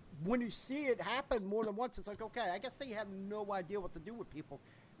 When you see it happen more than once, it's like, okay, I guess they have no idea what to do with people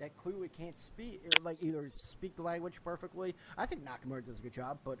that clearly can't speak, like either speak the language perfectly. I think Nakamura does a good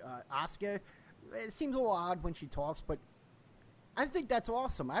job, but Asuka, it seems a little odd when she talks, but I think that's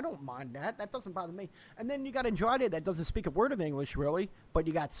awesome. I don't mind that. That doesn't bother me. And then you got Andrade that doesn't speak a word of English, really, but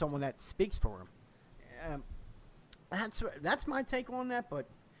you got someone that speaks for him. That's my take on that, but...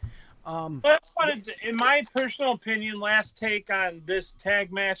 But in my personal opinion, last take on this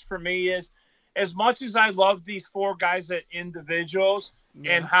tag match for me is, as much as I love these four guys as individuals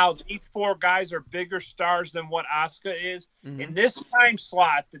and how these four guys are bigger stars than what Asuka is, in this time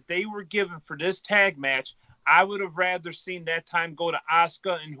slot that they were given for this tag match, I would have rather seen that time go to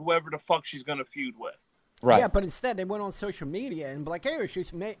Asuka and whoever the fuck she's going to feud with. Right. Yeah, but instead they went on social media and like, hey,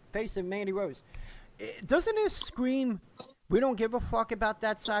 she's facing Mandy Rose. Doesn't this scream, we don't give a fuck about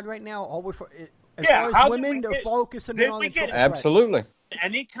that side right now? All we're as far as women, they're focusing on the triple threat. Absolutely.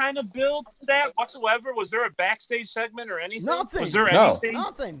 Any kind of build to that whatsoever? Was there a backstage segment or anything? Nothing. Was there anything?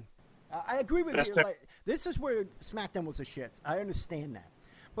 Nothing. I agree with you. Like, this is where SmackDown was a shit. I understand that.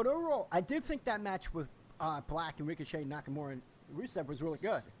 But overall, I did think that match with Black and Ricochet, Nakamura, and Rusev was really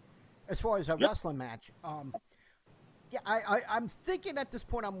good. As far as a wrestling match. Yeah, I'm thinking at this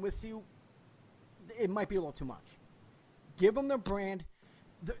point, I'm with you. It might be a little too much. Give them their brand.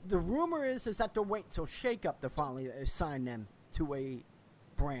 The rumor is that they'll wait until Shake Up to finally assign them to a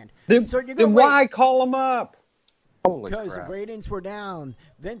brand. Then why call them up? Because the ratings were down.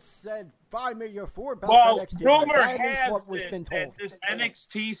 Vince said, "5 million for belts." Well, NXT. rumor That is has what was it been that told. this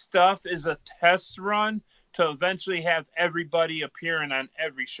NXT stuff is a test run to eventually have everybody appearing on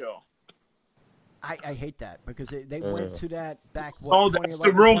every show. I hate that because they went to that back. Oh, that's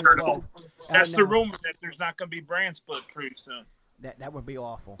the rumor. That's the rumor that there's not going to be brand split pretty soon. That would be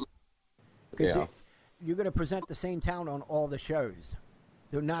awful. Because you're going to present the same town on all the shows.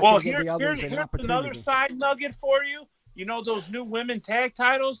 They're not going to give the others an opportunity. Here's another side nugget for you. You know those new women tag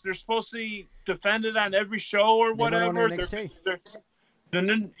titles? They're supposed to be defended on every show or whatever.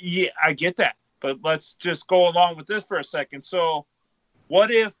 Yeah, I get that. But let's just go along with this for a second. So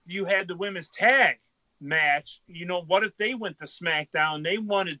what if you had the women's tag match? You know, what if they went to SmackDown? They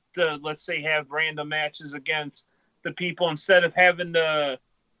wanted to, let's say, have random matches against the people instead of having the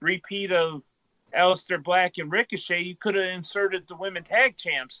repeat of Aleister Black and Ricochet. You could have inserted the women tag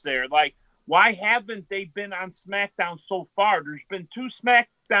champs there. Like, why haven't they been on SmackDown so far? There's been 2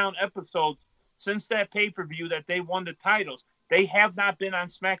 SmackDown episodes since that pay-per-view that they won the titles. They have not been on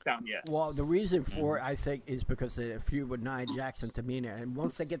SmackDown yet. Well, the reason for it, I think, is because of the feud with Nia Jax and Tamina. And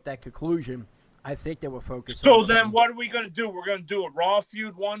once they get that conclusion, I think they will focus on So then what are we going to do? We're going to do a Raw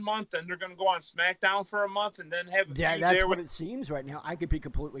feud 1 month, and they're going to go on SmackDown for a month, and then have a feud that's there. what it seems right now. I could be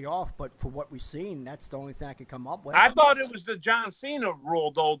completely off, but for what we've seen, that's the only thing I could come up with. I thought it was the John Cena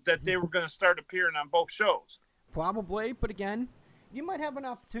rule, though, that they were going to start appearing on both shows. Probably, but again, you might have an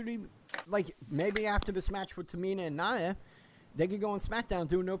opportunity, like maybe after this match with Tamina and Nia, they could go on SmackDown and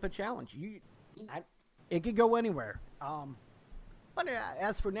do an open challenge. It could go anywhere. But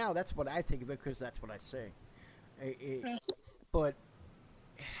as for now, that's what I think of it because that's what I say. But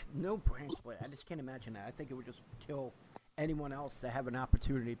no brand split. I just can't imagine that. I think it would just kill anyone else to have an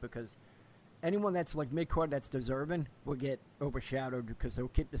opportunity because anyone that's like mid-card that's deserving will get overshadowed because they'll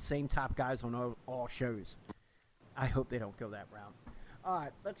get the same top guys on all shows. I hope they don't go that route. All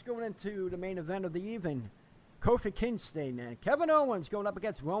right, let's go into the main event of the evening. Kofi Kingston and Kevin Owens going up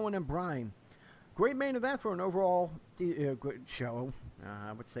against Rowan and Bryan. Great main event for an overall good show.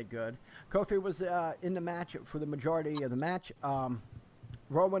 I would say good. Kofi was in the match for the majority of the match.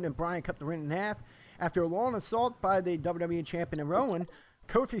 Rowan and Bryan cut the ring in half. After a long assault by the WWE Champion and Rowan,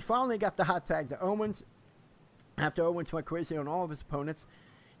 Kofi finally got the hot tag to Owens. After Owens went crazy on all of his opponents,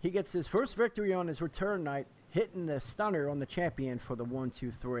 he gets his first victory on his return night, hitting the stunner on the champion for the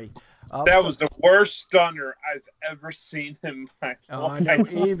 1-2-3. That was the worst stunner I've ever seen in my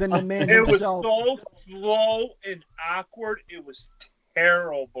life. Even the man it himself. was so slow and awkward. It was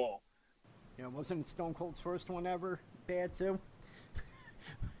terrible. Yeah, wasn't Stone Cold's first one ever bad too?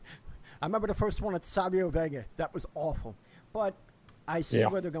 I remember the first one at Savio Vega. That was awful. But I see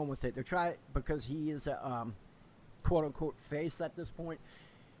where they're going with it. They're trying because he is a quote-unquote face at this point.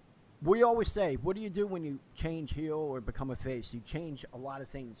 We always say, what do you do when you change heel or become a face? You change a lot of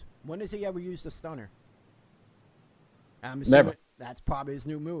things. When has he ever used a stunner? I'm assuming Never. That's probably his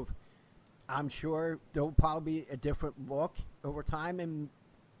new move. I'm sure there'll probably be a different look over time, and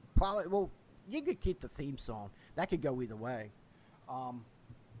probably, well, you could keep the theme song. That could go either way.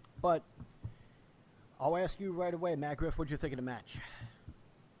 But I'll ask you right away, Matt Griff, what do you think of the match?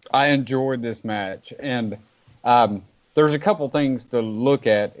 I enjoyed this match, and there's a couple things to look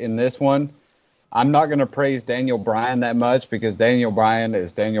at in this one. I'm not going to praise Daniel Bryan that much because Daniel Bryan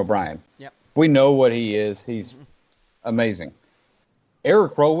is Daniel Bryan. Yep. We know what he is. He's amazing.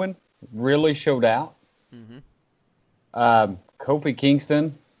 Eric Rowan really showed out. Kofi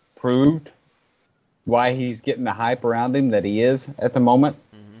Kingston proved why he's getting the hype around him that he is at the moment.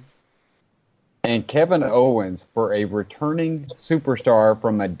 And Kevin Owens, for a returning superstar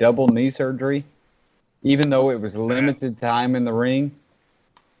from a double knee surgery, even though it was limited time in the ring,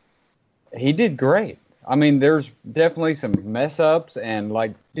 he did great. I mean, there's definitely some mess ups, and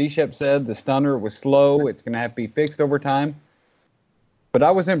like D-Shep said, the stunner was slow. It's going to have to be fixed over time. But I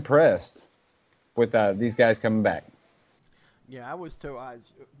was impressed. with these guys coming back. Yeah, I was too.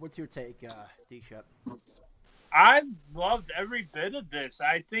 What's your take, D-Shep? I loved every bit of this.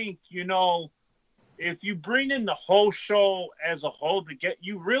 I think, if you bring in the whole show as a whole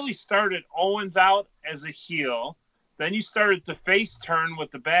you really started Owens out as a heel. Then you started the face turn with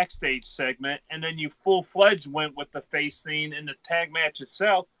the backstage segment, and then you full-fledged went with the face thing in the tag match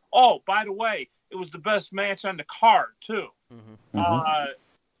itself. Oh, by the way, it was the best match on the card, too. Mm-hmm.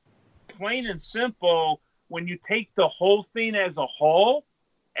 Plain and simple, when you take the whole thing as a whole,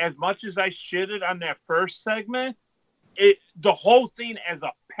 as much as I shitted on that first segment, the whole thing as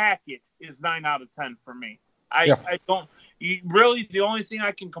a package is 9 out of 10 for me. I don't really, the only thing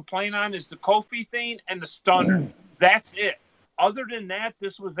I can complain on is the Kofi thing and the stunner. That's it. Other than that,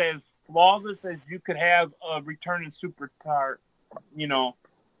 this was as flawless as you could have a returning superstar.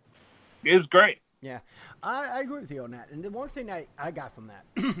 It was great. Yeah, I agree with you on that. And the one thing I got from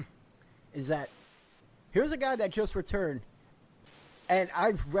that is that here's a guy that just returned, and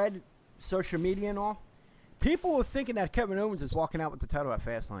I've read social media and all. People were thinking that Kevin Owens is walking out with the title at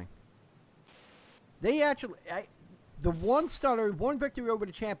Fastlane. They actually, the one victory over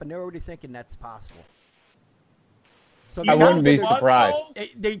the champ, and they're already thinking that's possible. So I wouldn't be surprised.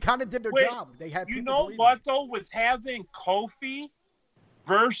 They kind of did their job. They had. Though, with having Kofi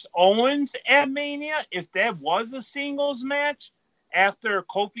versus Owens at Mania, if that was a singles match, after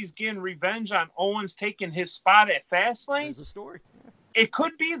Kofi's getting revenge on Owens taking his spot at Fastlane, there's a story. It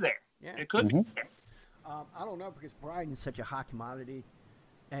could be there. Yeah. It could be there. I don't know, because Bryan is such a hot commodity,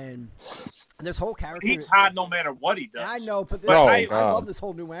 and this whole character. He's hot no matter what he does. I know, but I love this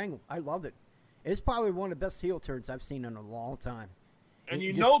whole new angle. I love it. It's probably one of the best heel turns I've seen in a long time. And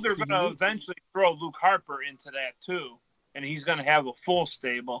they're going to eventually throw Luke Harper into that too, and he's going to have a full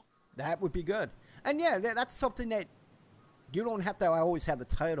stable. That would be good. And yeah, that's something that you don't have to always have the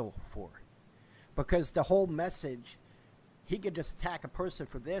title for, because the whole message, he could just attack a person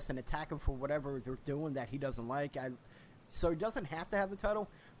for this and attack him for whatever they're doing that he doesn't like. So he doesn't have to have the title.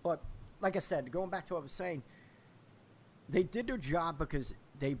 But like I said, going back to what I was saying, they did their job because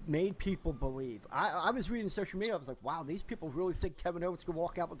they made people believe. I was reading social media. I was like, wow, these people really think Kevin Owens can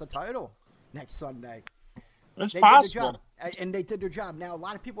walk out with the title next Sunday. It's possible. Did their job, and they did their job. Now, a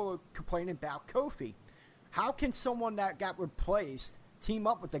lot of people are complaining about Kofi. How can someone that got replaced team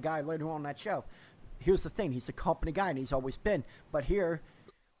up with the guy later on that show? Here's the thing. He's a company guy, and he's always been. But here,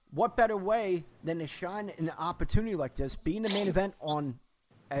 what better way than to shine an opportunity like this, being the main event on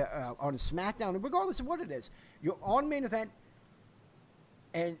SmackDown, regardless of what it is. You're on main event,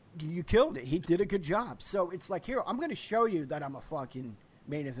 and you killed it. He did a good job. So it's like, here, I'm going to show you that I'm a fucking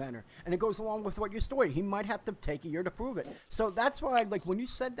main eventer. And it goes along with what your story. He might have to take a year to prove it. So that's why, like, when you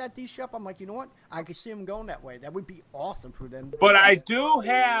said that, D-Shep, I'm like, you know what? I could see him going that way. That would be awesome for them. But I do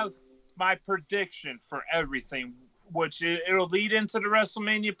have my prediction for everything, which it'll lead into the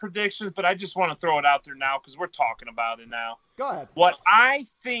WrestleMania predictions, but I just want to throw it out there now because we're talking about it now. Go ahead. What I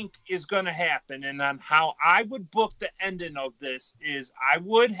think is going to happen, and on how I would book the ending of this, is I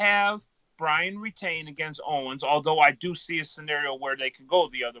would have Bryan retain against Owens, although I do see a scenario where they could go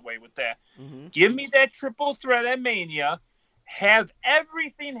the other way with that. Mm-hmm. Give me that triple threat at Mania. Have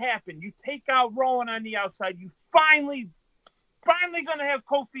everything happen. You take out Rowan on the outside. You finally going to have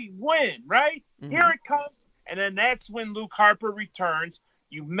Kofi win, right? Mm-hmm. Here it comes. And then that's when Luke Harper returns.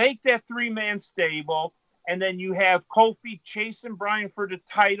 You make that 3-man stable, and then you have Kofi chasing Bryan for the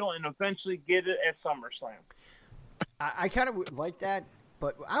title and eventually get it at SummerSlam. I kind of like that,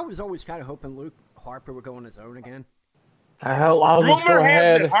 but I was always kind of hoping Luke Harper would go on his own again. I'll just go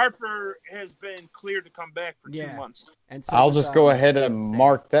ahead. Harper has been cleared to come back for 2 months. And so I'll just go ahead and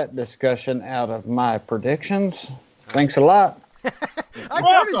mark that discussion out of my predictions. Thanks a lot. I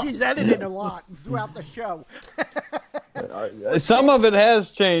noticed he's edited a lot throughout the show. Some of it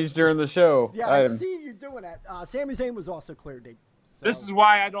has changed during the show. Yeah, I see you doing that. Sami Zayn was also cleared. So. This is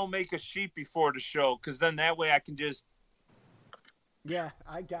why I don't make a sheet before the show, because then that way I can just... Yeah,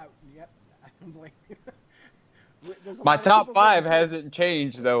 I got... Yep, I don't blame you. My top 5 hasn't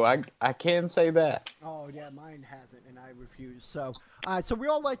changed, though. I can say that. Oh, yeah, mine hasn't, and I refuse. So we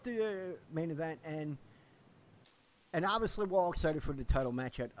all like the main event, and obviously we're all excited for the title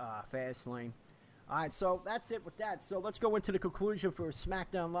match at Fastlane. All right, so that's it with that. So let's go into the conclusion for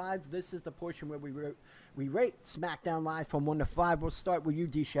SmackDown Live. This is the portion where we rate SmackDown Live from 1 to 5. We'll start with you,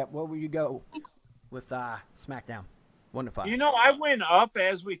 D-Shep. Where will you go with SmackDown? 1 to 5. I went up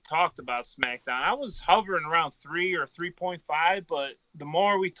as we talked about SmackDown. I was hovering around 3 or 3.5, but the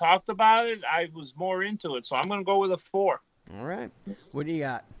more we talked about it, I was more into it. So I'm going to go with a 4. All right. What do you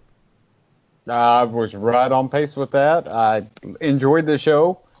got? I was right on pace with that. I enjoyed the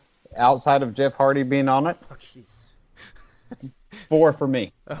show. outside of Jeff Hardy being on it. Oh, jeez. 4 for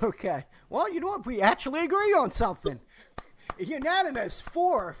me. Okay. Well, you know what? We actually agree on something. Unanimous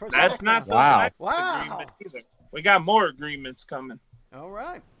 4 for That's not the Wow. last Wow. agreement either. We got more agreements coming. All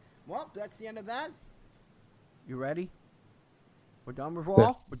right. Well, that's the end of that. You ready? We're done with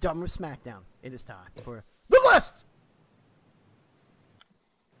Raw. We're done with SmackDown. It is time for the list.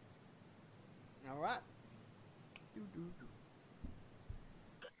 All right.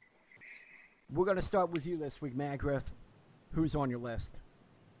 We're going to start with you this week, Magriff. Who's on your list?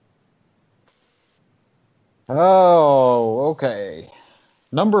 Oh, okay.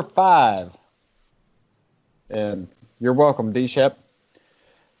 Number 5. And you're welcome, D-Shep.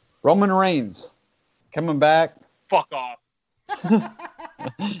 Roman Reigns coming back. Fuck off.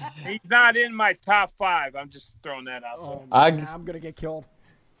 He's not in my top 5. I'm just throwing that out there. Oh, I- man, I'm going to get killed.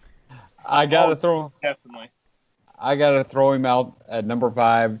 I gotta throw him out at number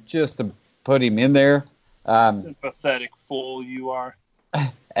 5 just to put him in there. Pathetic fool you are.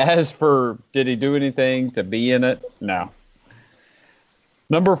 As for did he do anything to be in it? No.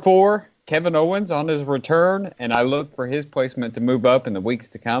 Number 4, Kevin Owens on his return, and I look for his placement to move up in the weeks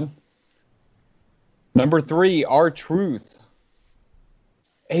to come. Number 3, R-Truth.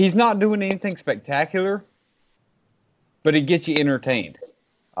 He's not doing anything spectacular, but he gets you entertained.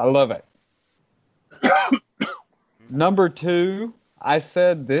 I love it. Number 2, I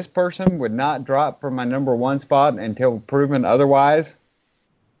said this person would not drop from my number 1 spot until proven otherwise.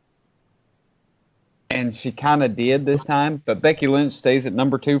 And she kind of did this time, but Becky Lynch stays at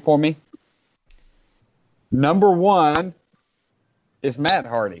number 2 for me. Number 1 is Matt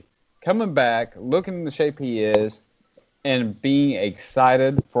Hardy. Coming back, looking in the shape he is, and being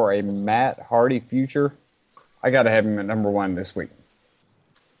excited for a Matt Hardy future. I got to have him at number 1 this week.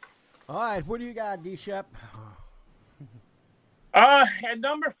 All right. What do you got, D-Shep? At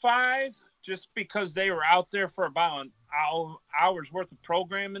number 5, just because they were out there for about an hour's worth of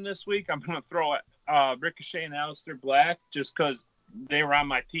programming this week, I'm going to throw Ricochet and Aleister Black just because they were on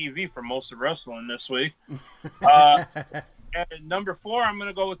my TV for most of wrestling this week. At number 4, I'm going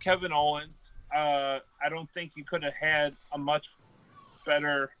to go with Kevin Owens. I don't think you could have had a much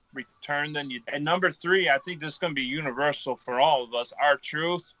better return than you did. At number 3, I think this is going to be universal for all of us.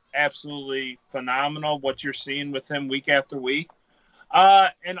 R-Truth, absolutely phenomenal what you're seeing with him week after week.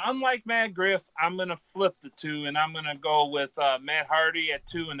 And unlike Matt Griff, I'm going to flip the 2, and I'm going to go with Matt Hardy at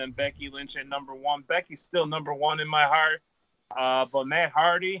 2 and then Becky Lynch at number 1. Becky's still number 1 in my heart. But Matt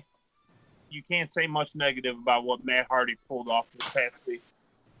Hardy, you can't say much negative about what Matt Hardy pulled off this past week.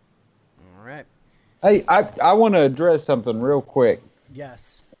 All right. Hey, I want to address something real quick.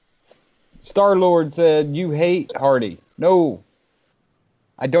 Yes. Star-Lord said, you hate Hardy. No,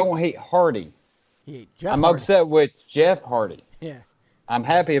 I don't hate Hardy. Jeff I'm Hardy. upset with Jeff Hardy. Yeah. I'm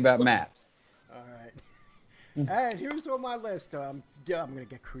happy about Matt. All right. And here's on my list. I'm going to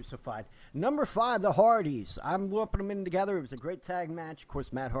get crucified. Number 5, the Hardys. I'm lumping them in together. It was a great tag match. Of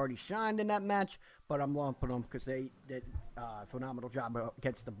course, Matt Hardy shined in that match, but I'm lumping them because they did a phenomenal job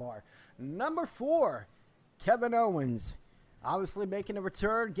against the Bar. Number 4, Kevin Owens. Obviously making a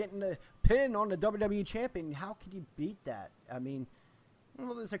return, getting the pin on the WWE Champion. How can you beat that? I mean,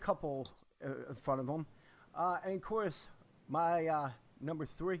 well, there's a couple in front of him. And, of course, my number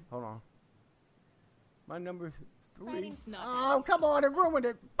 3. Hold on. My number 3. Writing's not Oh, come on. It ruined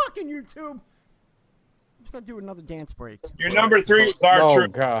it. Fucking YouTube. I'm just going to do another dance break. Your number 3 is Oh,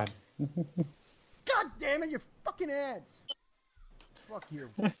 R-Truth. God. God damn it, you fucking ads. Fuck you.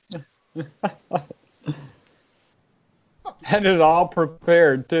 Had it all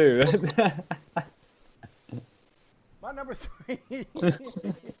prepared, too. My number 3.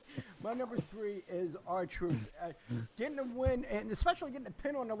 My number 3 is R-Truth. Getting a win, and especially getting a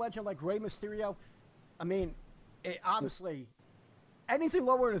pin on a legend like Rey Mysterio. I mean, honestly, anything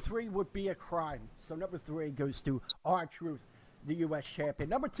lower than 3 would be a crime. So number 3 goes to R-Truth, the U.S. champion.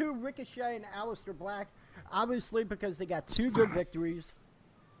 Number 2, Ricochet and Aleister Black. Obviously, because they got 2 good victories.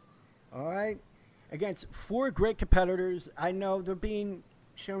 All right. Against 4 great competitors. I know they're being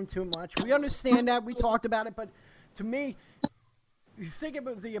shown too much. We understand that. We talked about it. But to me, you think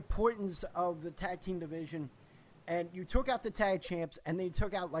about the importance of the tag team division, and you took out the tag champs, and then you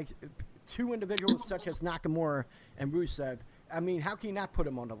took out like 2 individuals such as Nakamura and Rusev. I mean, how can you not put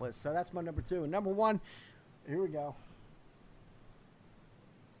them on the list? So that's my number 2. And number 1, here we go.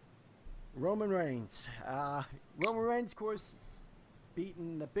 Roman Reigns. Roman Reigns, of course,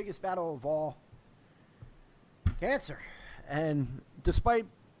 beaten the biggest battle of all, cancer. And despite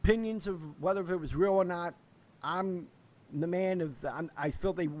opinions of whether it was real or not, I'm the man of. I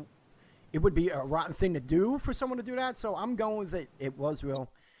feel it would be a rotten thing to do for someone to do that. So I'm going with it. It was real.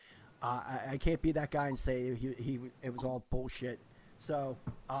 I can't be that guy and say it was all bullshit. So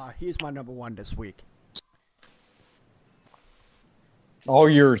he's my number one this week. All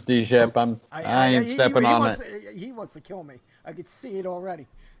yours, D-Shep. I ain't stepping on it. He wants to kill me. I could see it already.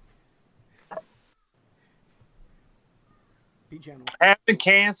 Be gentle. Having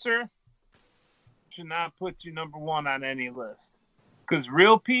cancer should not put you number one on any list. Because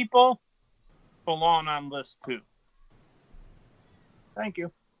real people belong on list 2. Thank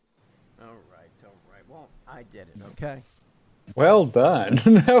you. All right. Well, I did it, okay? Well done.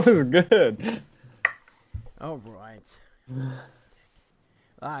 That was good. All right.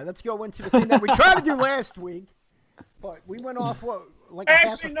 All right, let's go into the thing that we tried to do last week, but we went off,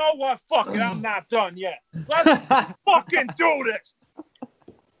 Actually, know what? Fuck it, I'm not done yet. Let's fucking do this.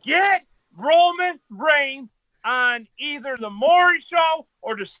 Get Roman Reigns on either the Maury Show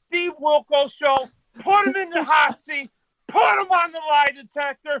or the Steve Wilkos Show. Put him in the hot seat. Put him on the lie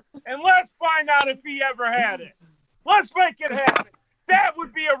detector, and let's find out if he ever had it. Let's make it happen. That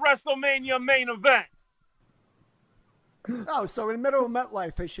would be a WrestleMania main event. Oh, so in the middle of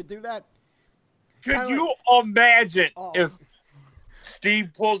MetLife, they should do that? Could you imagine if Steve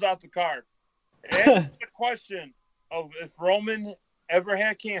pulls out the card? Answer the question of if Roman ever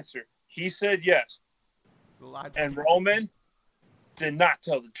had cancer. He said yes. And Roman did not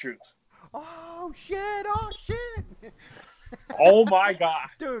tell the truth. Oh, shit. Oh, my God.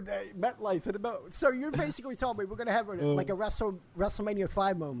 Dude, MetLife. So you're basically telling me we're going to have a WrestleMania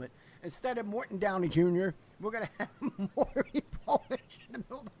 5 moment. Instead of Morton Downey Jr., we're going to have Maury Povich in the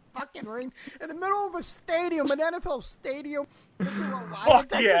middle of the fucking ring, in the middle of a stadium, an NFL stadium.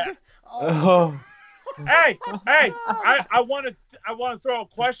 Fuck yeah. Hey, I want to throw a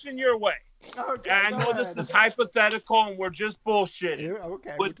question your way. Okay, and I know this is hypothetical and we're just bullshitting.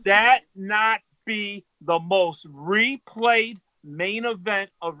 Okay. Would that not be the most replayed main event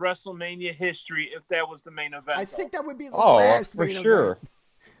of WrestleMania history if that was the main event? I think that would be the last main event. For sure.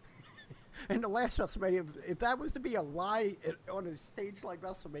 And the last WrestleMania, if that was to be a lie on a stage like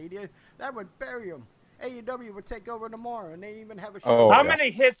WrestleMania, that would bury him. AEW would take over tomorrow, and they even have a show. How many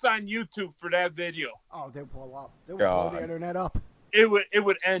hits on YouTube for that video? Oh, they'll blow up. They'll blow the internet up. It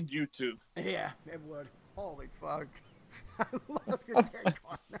would end YouTube. Yeah, it would. Holy fuck. I love your take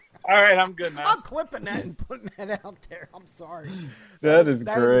on that. All right, I'm good now. I'm clipping that and putting that out there. I'm sorry. That is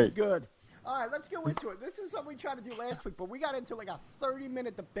great. That is good. All right, let's go into it. This is something we tried to do last week, but we got into like a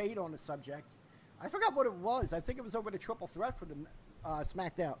 30-minute debate on the subject. I forgot what it was. I think it was over the triple threat for the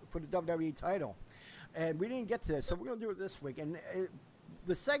SmackDown, for the WWE title. And we didn't get to this, so we're going to do it this week. And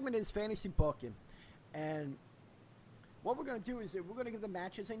the segment is fantasy booking. And what we're going to do is we're going to give the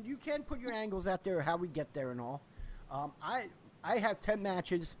matches, and you can put your angles out there, how we get there and all. I have 10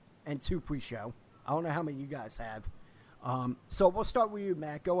 matches and 2 pre-show. I don't know how many you guys have. So we'll start with you,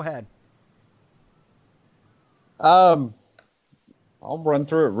 Matt. Go ahead. I'll run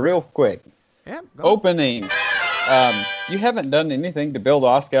through it real quick. Yeah. Opening. You haven't done anything to build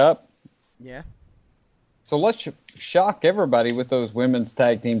Asuka up. Yeah. So let's shock everybody with those women's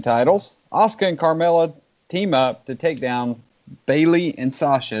tag team titles. Asuka and Carmella team up to take down Bayley and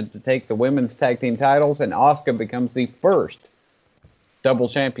Sasha to take the women's tag team titles, and Asuka becomes the first double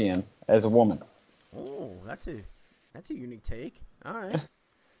champion as a woman. Oh, that's a unique take. All right.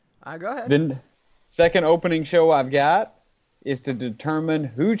 All right, go ahead. Then second opening show I've got is to determine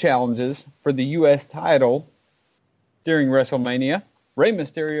who challenges for the U.S. title during WrestleMania. Rey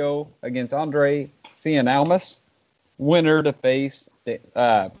Mysterio against Andre Cien Almas. Winner to face,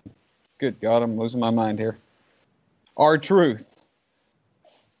 good God, I'm losing my mind here. R-Truth.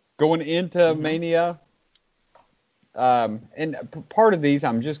 Going into Mania. And part of these,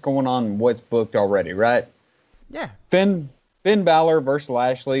 I'm just going on what's booked already, right? Yeah. Finn Balor versus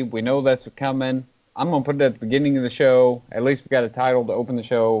Lashley. We know that's coming. I'm going to put it at the beginning of the show. At least we got a title to open the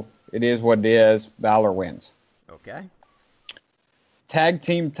show. It is what it is. Balor wins. Okay. Tag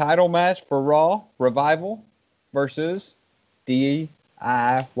team title match for Raw. Revival versus DIY.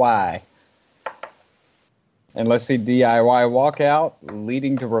 And let's see DIY walk out,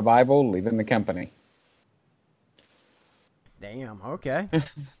 leading to Revival leaving the company. Damn, okay.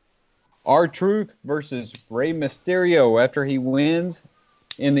 R-Truth versus Rey Mysterio after he wins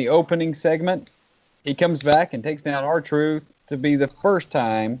in the opening segment. He comes back and takes down R-Truth to be the first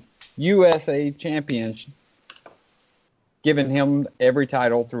time USA champion, giving him every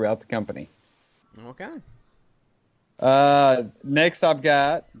title throughout the company. Okay. Next I've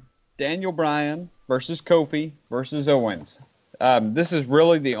got Daniel Bryan versus Kofi versus Owens. This is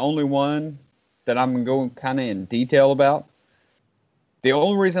really the only one that I'm going kind of in detail about. The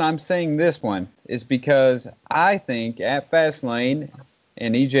only reason I'm saying this one is because I think at Fastlane,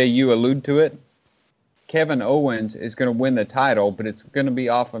 and EJ, you allude to it, Kevin Owens is going to win the title, but it's going to be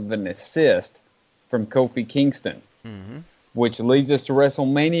off of an assist from Kofi Kingston, which leads us to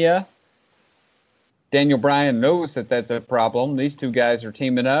WrestleMania. Daniel Bryan knows that that's a problem. These two guys are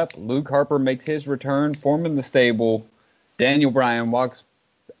teaming up. Luke Harper makes his return, forming the stable. Daniel Bryan walks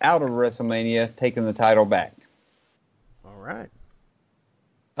out of WrestleMania, taking the title back. All right.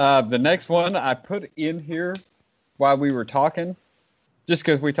 The next one I put in here while we were talking, just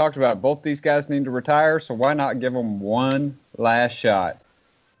because we talked about both these guys need to retire, so why not give them one last shot?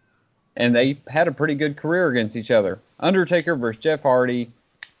 And they had a pretty good career against each other. Undertaker versus Jeff Hardy.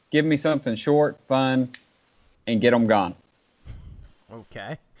 Give me something short, fun, and get them gone.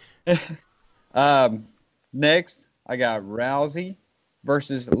 Okay. Next, I got Rousey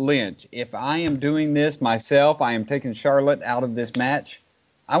versus Lynch. If I am doing this myself, I am taking Charlotte out of this match.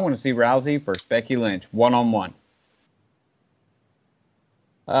 I want to see Rousey versus Becky Lynch, one-on-one.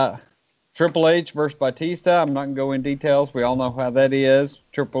 Triple H versus Batista. I'm not going to go in details. We all know how that is.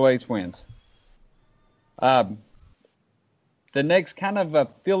 Triple H wins. The next kind of a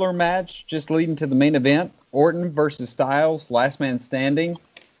filler match, just leading to the main event, Orton versus Styles, last man standing.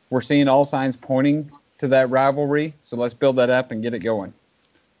 We're seeing all signs pointing to that rivalry, so let's build that up and get it going.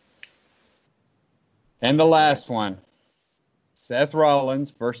 And the last one, Seth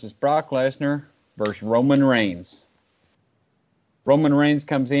Rollins versus Brock Lesnar versus Roman Reigns. Roman Reigns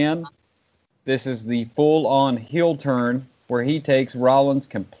comes in. This is the full-on heel turn where he takes Rollins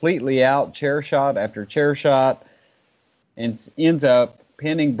completely out, chair shot after chair shot, and ends up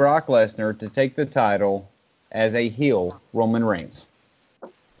pinning Brock Lesnar to take the title as a heel Roman Reigns.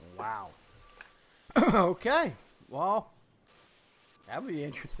 Wow. Okay. Well, that would be an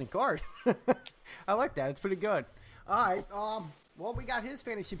interesting card. I like that. It's pretty good. All right. Well, we got his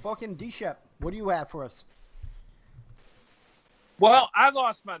fantasy book in D-Shep. What do you have for us? Well, I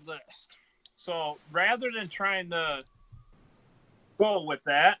lost my list. So rather than trying to go with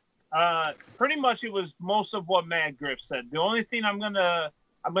that, pretty much it was most of what Mad Griff said. The only thing I'm gonna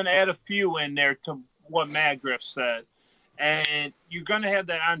add a few in there to what Mad Griff said, and you're gonna have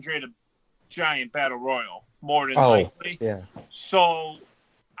that Andre the Giant Battle Royal more than likely. Yeah. So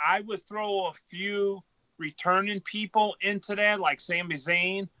I would throw a few returning people into that, like Sami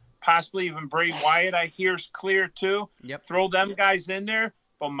Zayn, possibly even Bray Wyatt. I hear is clear too. Yep. Throw them guys in there.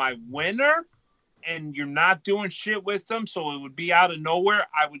 But my winner, and you're not doing shit with them, so it would be out of nowhere,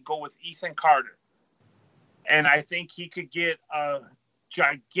 I would go with Ethan Carter. And I think he could get a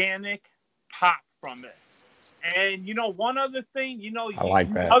gigantic pop from it. And, one other thing, I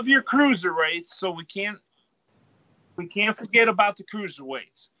like that. Of your cruiserweights, so we can't forget about the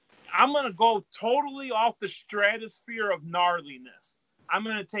cruiserweights. I'm going to go totally off the stratosphere of gnarliness. I'm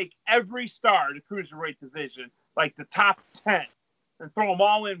going to take every star of the cruiserweight division, like the top 10, and throw them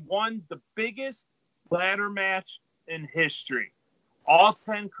all in one, the biggest ladder match in history. All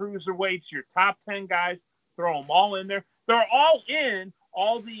 10 cruiserweights, your top 10 guys, throw them all in there. They're all in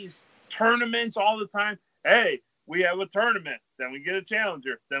all these tournaments all the time. Hey, we have a tournament, then we get a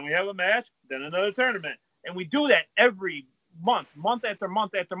challenger, then we have a match, then another tournament. And we do that every month after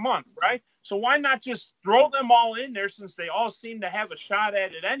month after month, right? So why not just throw them all in there, since they all seem to have a shot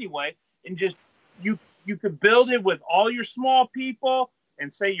at it anyway, and just you could build it with all your small people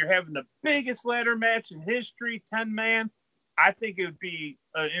and say you're having the biggest ladder match in history, 10-man. I think it would be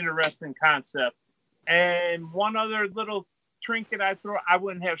an interesting concept. And one other little trinket I throw, I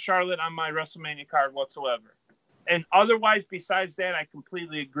wouldn't have Charlotte on my WrestleMania card whatsoever. And otherwise, besides that, I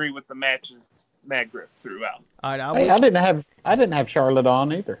completely agree with the matches Matt Griff threw out. All right, Hey, I didn't have Charlotte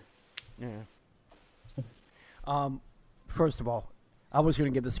on either. Yeah. First of all, I was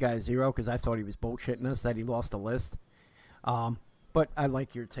going to give this guy a 0 because I thought he was bullshitting us that he lost a list. But I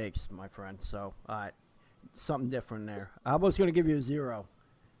like your takes, my friend. So, something different there. I was going to give you a 0.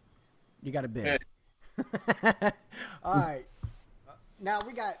 You got a bid. All right. Now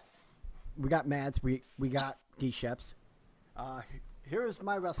we got Mads. We got D-Sheps. Here's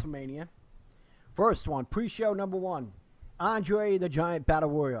my WrestleMania. First one, pre-show number 1, Andre the Giant Battle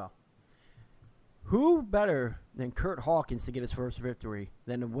Royal. Who better than Kurt Hawkins to get his first victory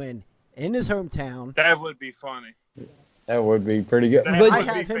than to win in his hometown? That would be funny. That would be pretty good. I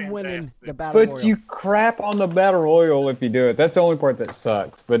have him winning the Battle Royal. But you crap on the Battle Royal if you do it. That's the only part that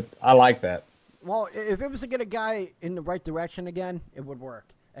sucks, but I like that. Well, if it was to get a guy in the right direction again, it would work.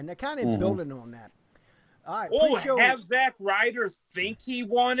 And they're kind of building on that. All right, have Zack Ryder think he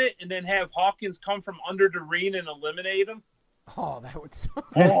won it and then have Hawkins come from under the ring and eliminate him? Oh, that would suck.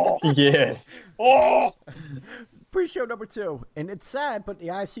 Yes. Oh! Pre-show number 2. And it's sad, but the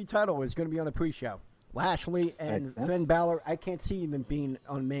IFC title is going to be on the pre-show. Lashley and Makes sense. Finn Balor, I can't see even being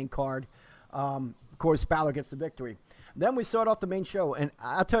on the main card. Of course, Balor gets the victory. Then we start off the main show, and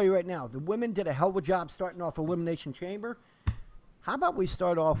I'll tell you right now, the women did a hell of a job starting off Elimination Chamber. How about we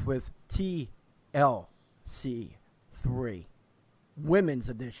start off with TLC3, Women's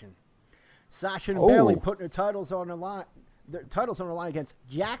Edition. Sasha and Bayley putting their titles on the line. Their titles on the line against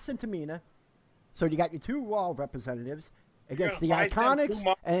Jackson Tamina. So you got your two Raw representatives against the Iconics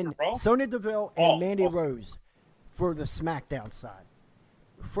and Sonya Deville and Mandy Rose for the SmackDown side.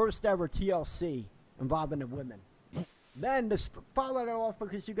 First ever TLC involving the women. Then to follow that off,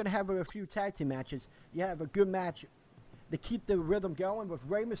 because you're going to have a few tag team matches, you have a good match to keep the rhythm going with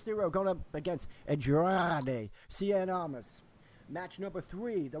Rey Mysterio going up against Andrade Cien Almas. Match number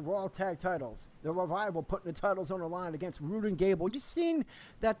 3, the Raw Tag Titles. The Revival putting the titles on the line against Rude and Gable. You've seen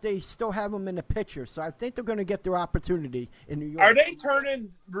that they still have them in the picture, so I think they're going to get their opportunity in New York. Are they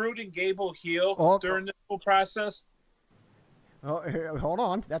turning Rude and Gable heel during this whole process? Oh, hold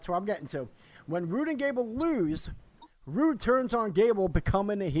on. That's where I'm getting to. When Rude and Gable lose, Rude turns on Gable,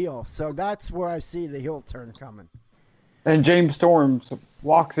 becoming a heel. So that's where I see the heel turn coming. And James Storm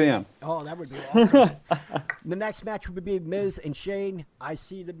walks in. Oh, that would be awesome. The next match would be Miz and Shane. I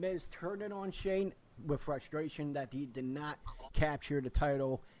see the Miz turning on Shane with frustration that he did not capture the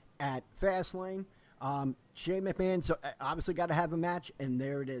title at Fastlane. Shane McMahon's obviously got to have a match, and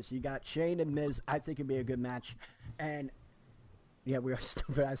there it is. You got Shane and Miz. I think it'd be a good match. And yeah, we are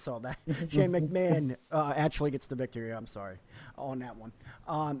stupid. I saw that. Shane McMahon actually gets the victory. I'm sorry on that one.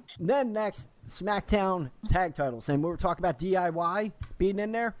 Then next, SmackDown tag titles. And we were talking about DIY being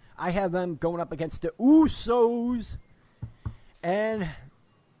in there. I have them going up against the Usos and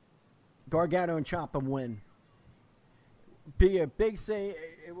Gargano and Ciampa win. Be a big thing.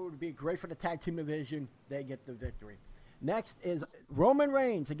 It would be great for the tag team division. They get the victory. Next is Roman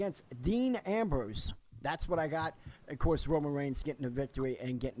Reigns against Dean Ambrose. That's what I got. Of course, Roman Reigns getting a victory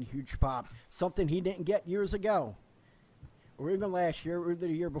and getting a huge pop. Something he didn't get years ago. Or even last year, or the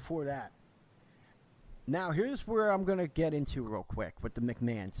year before that. Now, here's where I'm going to get into real quick with the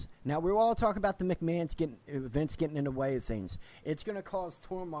McMahons. Now, we're all talking about the McMahons Vince getting in the way of things. It's going to cause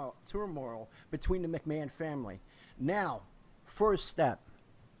turmoil between the McMahon family. Now, first step.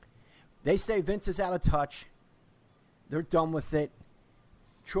 They say Vince is out of touch. They're done with it.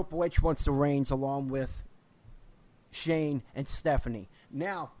 Triple H wants the reins along with Shane and Stephanie.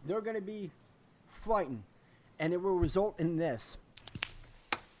 Now, they're going to be fighting, and it will result in this.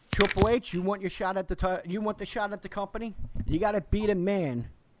 Triple H, you want your shot at you want the shot at the company? You got to beat a man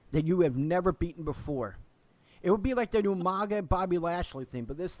that you have never beaten before. It would be like the new MAGA Bobby Lashley thing,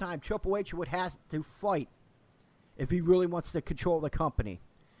 but this time Triple H would have to fight if he really wants to control the company.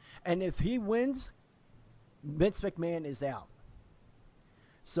 And if he wins, Vince McMahon is out.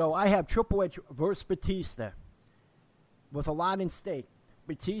 So I have Triple H versus Batista with a lot in stake.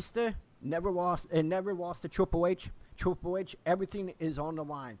 Batista never lost to Triple H. Triple H, everything is on the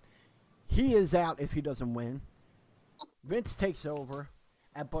line. He is out if he doesn't win. Vince takes over,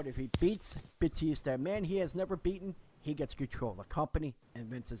 but if he beats Batista, a man he has never beaten, he gets control of the company, and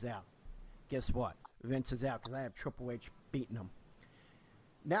Vince is out. Guess what? Vince is out because I have Triple H beating him.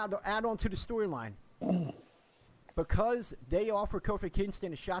 Now to add on to the storyline. Because they offered Kofi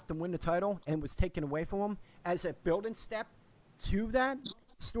Kingston a shot to win the title and was taken away from him, as a building step to that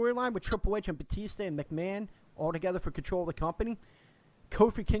storyline with Triple H and Batista and McMahon all together for control of the company,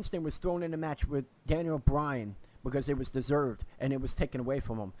 Kofi Kingston was thrown in a match with Daniel Bryan because it was deserved and it was taken away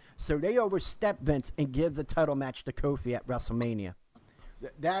from him. So they overstep Vince and give the title match to Kofi at WrestleMania.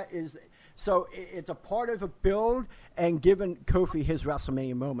 So it's a part of a build and giving Kofi his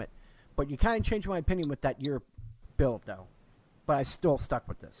WrestleMania moment. But you kind of changed my opinion with that year build, though. But I still stuck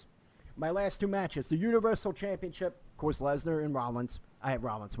with this. My last two matches, the Universal Championship, of course, Lesnar and Rollins. I have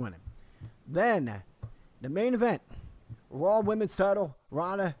Rollins winning. Then, the main event, Raw Women's title,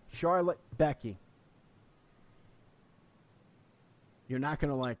 Ronda, Charlotte, Becky. You're not going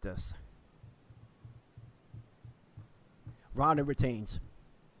to like this. Ronda retains.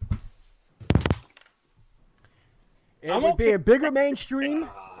 It would be a bigger mainstream.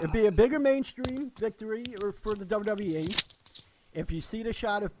 It'd be a bigger mainstream victory for the WWE if you see the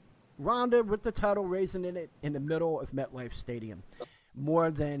shot of Ronda with the title raising in it in the middle of MetLife Stadium, more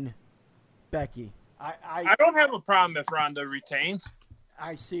than Becky. I don't have a problem if Ronda retains.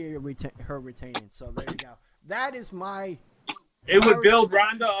 I see her retaining. So there you go. That is my. It would build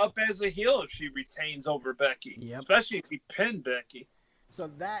Ronda up as a heel if she retains over Becky. Yep. Especially if you pin Becky.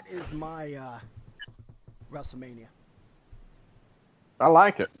 So that is my WrestleMania. I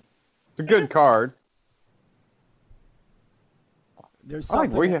like it. It's a good card. There's I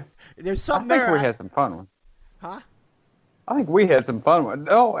think something. There's I something think there. we had some fun with. Huh? I think we had some fun with.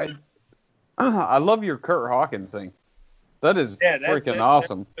 No, I love your Kurt Hawkins thing. That is freaking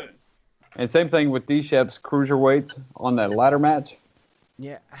awesome. And same thing with D-Shep's cruiserweights on that ladder match.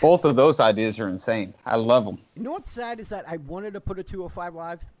 Yeah. Both of those ideas are insane. I love them. You know what's sad is that I wanted to put a 205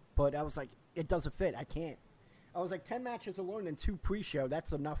 live, but I was like, it doesn't fit. I can't. I was like, 10 matches alone and 2 pre-show.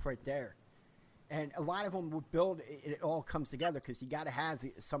 That's enough right there. And a lot of them would build. It all comes together because you got to have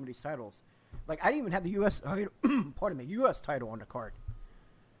some of these titles. Like I didn't even have the U.S. U.S. title on the card.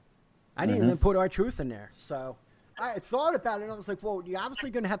 I didn't even put R-Truth in there. So I thought about it, and I was like, well, you're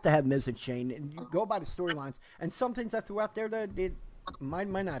obviously going to have Miz and Shane, and you go by the storylines. And some things I threw out there that it might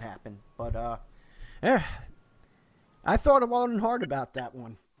not happen. But, yeah, I thought long and hard about that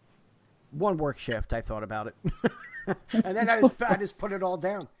one. One work shift, I thought about it. And then I just put it all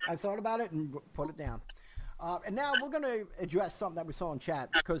down. I thought about it and put it down. And now we're going to address something that we saw in chat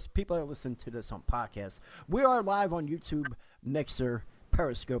because people are listening to this on podcasts. We are live on YouTube, Mixer,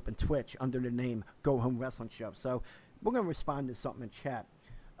 Periscope, and Twitch under the name Go Home Wrestling Show. So we're going to respond to something in chat.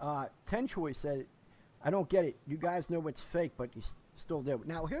 Ten Choice said, I don't get it. You guys know it's fake, but you still do.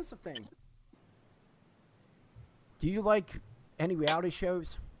 Now, here's the thing. Do you like any reality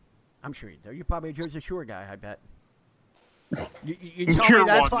shows? I'm sure you do. You're probably a Jersey Shore guy, I bet. You tell me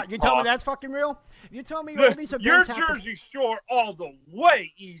that's you tell me that's fucking real? You tell me all these events You're Jersey Shore all the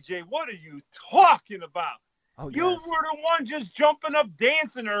way, EJ. What are you talking about? Oh, you were the one just jumping up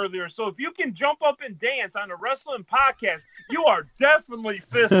dancing earlier. So if you can jump up and dance on a wrestling podcast, you are definitely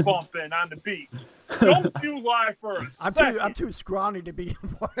fist bumping on the beat. Don't you lie for a second. I'm too scrawny to be.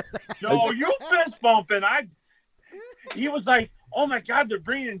 No, you fist bumping. He was like, oh my God, they're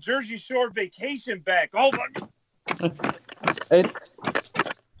bringing Jersey Shore Vacation back. Oh my God.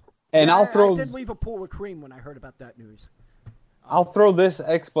 And I'll throw. I did leave a pool of cream when I heard about that news. I'll throw this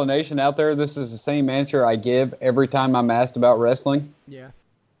explanation out there. This is the same answer I give every time I'm asked about wrestling. Yeah.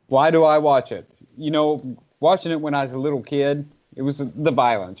 Why do I watch it? You know, watching it when I was a little kid, it was the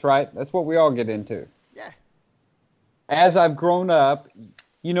violence, right? That's what we all get into. Yeah. As I've grown up,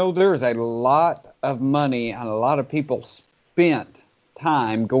 you know, there's a lot of money and a lot of people spent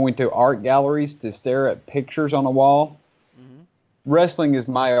time going to art galleries to stare at pictures on a wall. Mm-hmm. Wrestling is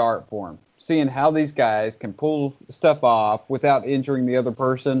my art form. Seeing how these guys can pull stuff off without injuring the other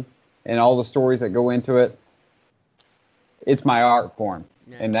person and all the stories that go into it. It's my art form.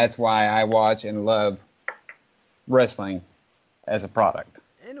 Yeah. And that's why I watch and love wrestling as a product.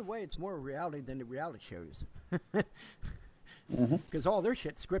 In a way, it's more reality than the reality shows. Because all their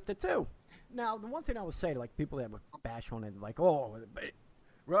shit's scripted, too. Now, the one thing I would say, like, people that would bash on it, like, oh,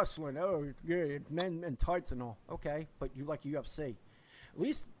 wrestling, oh, yeah, men in tights and all. Okay, but you like UFC. At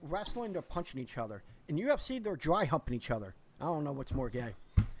least wrestling, they're punching each other. In UFC, they're dry humping each other. I don't know what's more gay.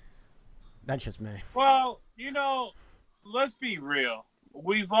 That's just me. Well, you know, let's be real.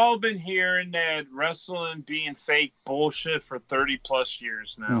 We've all been hearing that wrestling being fake bullshit for 30-plus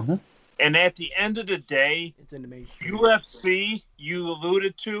years now. Mm-hmm. And at the end of the day, it's in the mainstream. UFC, you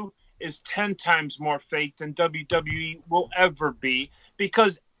alluded to, is 10 times more fake than WWE will ever be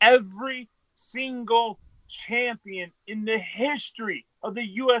because every single champion in the history of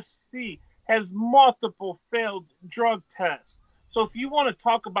the UFC has multiple failed drug tests. So if you want to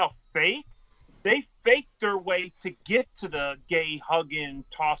talk about fake, they faked their way to get to the gay hugging,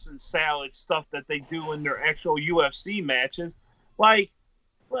 tossing salad stuff that they do in their actual UFC matches. Like,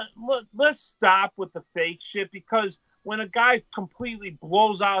 let's stop with the fake shit because when a guy completely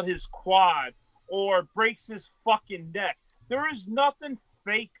blows out his quad or breaks his fucking neck, there is nothing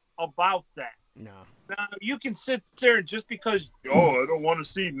fake about that. No. Now, you can sit there just because, I don't want to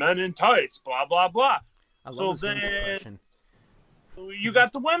see men in tights, blah, blah, blah. I love so then you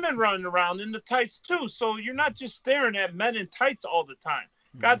got the women running around in the tights, too. So you're not just staring at men in tights all the time.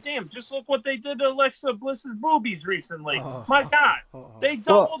 Goddamn, just look what they did to Alexa Bliss's boobies recently. My God, they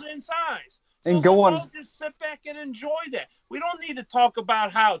doubled in size. So and go on. Just sit back and enjoy that. We don't need to talk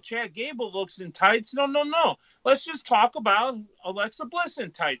about how Chad Gable looks in tights. No. Let's just talk about Alexa Bliss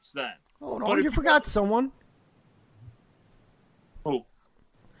in tights then. Hold on, you forgot someone. Who?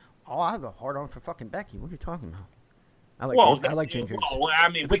 Oh, I have a hard on for fucking Becky. What are you talking about? I like gingers. Well, I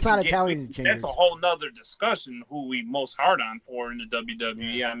mean, if it's not Italian gingers. That's a whole nother discussion. Who we most hard on for in the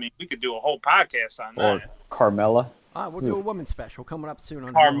WWE? Yeah. I mean, we could do a whole podcast on that. Or Carmella. We'll do a women's special coming up soon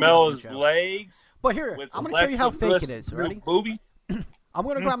on Carmella's legs. But here, I'm going to show you how fake it is. Ready? Booby. I'm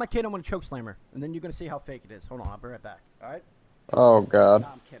going to grab my kid. I'm going to choke slam her, and then you're going to see how fake it is. Hold on, I'll be right back. All right? Oh God. No,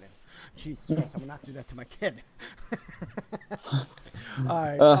 I'm kidding. Jesus Christ, I'm going to not do that to my kid. All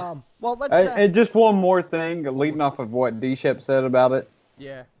right. Well, let's. And just one more thing, leading off of what D-Shep said about it.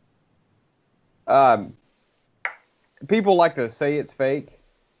 Yeah. People like to say it's fake,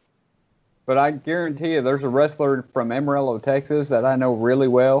 but I guarantee you there's a wrestler from Amarillo, Texas that I know really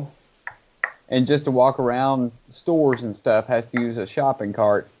well, and just to walk around stores and stuff has to use a shopping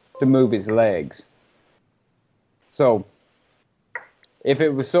cart to move his legs. So, if it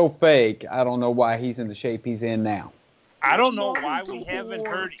was so fake, I don't know why he's in the shape he's in now. I don't know why we haven't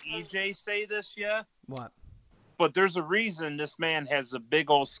heard EJ say this yet. What? But there's a reason this man has a big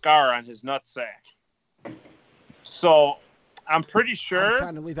old scar on his nutsack. So, I'm pretty I'm sure.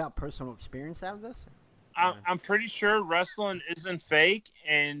 trying to leave out personal experience out of this. I'm pretty sure wrestling isn't fake,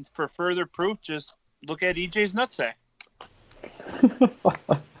 and for further proof, just look at EJ's nutsack.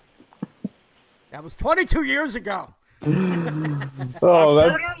 That was 22 years ago. Oh,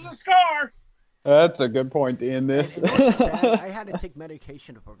 There's a scar. that's a good point to end this. And you know what's sad? I had to take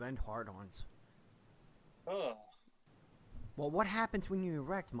medication to prevent hard-ons. Ugh. Well, what happens when you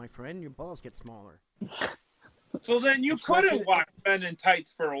erect, my friend? Your balls get smaller. So then you It's like couldn't it- watch Men in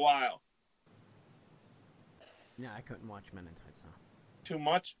Tights for a while. No, I couldn't watch Men in Tights now. Too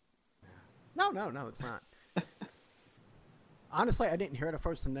much? No, it's not. Honestly, I didn't hear it at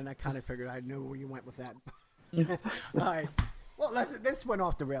first, and then I kind of figured I knew where you went with that. All right. Well, this went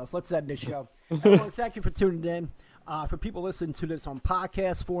off the rails. Let's end this show. Everyone, thank you for tuning in. For people listening to this on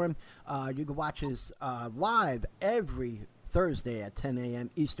podcast form, you can watch us live every Thursday at 10 a.m.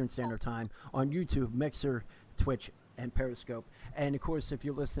 Eastern Standard Time on YouTube, Mixer, Twitch, and Periscope. And, of course, if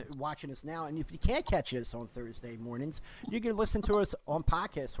you're watching us now, and if you can't catch us on Thursday mornings, you can listen to us on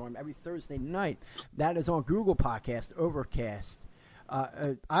podcast form every Thursday night. That is on Google Podcast, Overcast,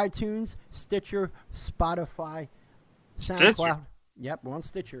 iTunes, Stitcher, Spotify, SoundCloud. Stitcher? Yep, we're on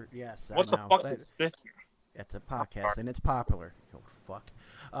Stitcher. Yes, What I the know. fuck is this? It's a podcast, and it's popular. Oh, fuck.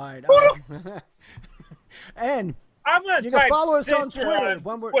 All right. And I'm going to you can type follow us on Stitcher Twitter. on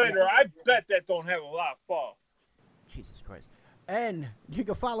When we're- Twitter. yeah. I bet that don't have a lot of follow. Jesus Christ. And you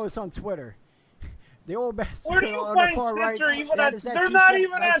can follow us on Twitter. The old bastard Where do you on find the far right. Stitcher even that on- is that they're not D-Shep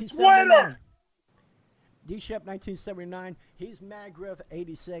even on 1979. Twitter. D-Shep 1979. He's Magriff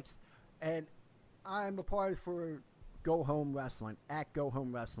 86. And I'm a part for Go Home Wrestling, at Go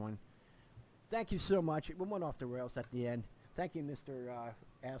Home Wrestling. Thank you so much. We went off the rails at the end. Thank you, Mr.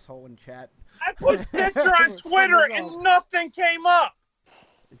 Asshole in chat. I put Stitcher on Twitter and nothing came up.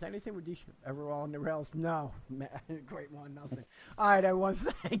 Is anything with D-Shep ever on the rails? No. Great one, nothing. All right, everyone.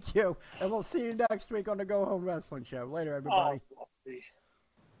 Thank you. And we'll see you next week on the Go Home Wrestling Show. Later, everybody. Oh,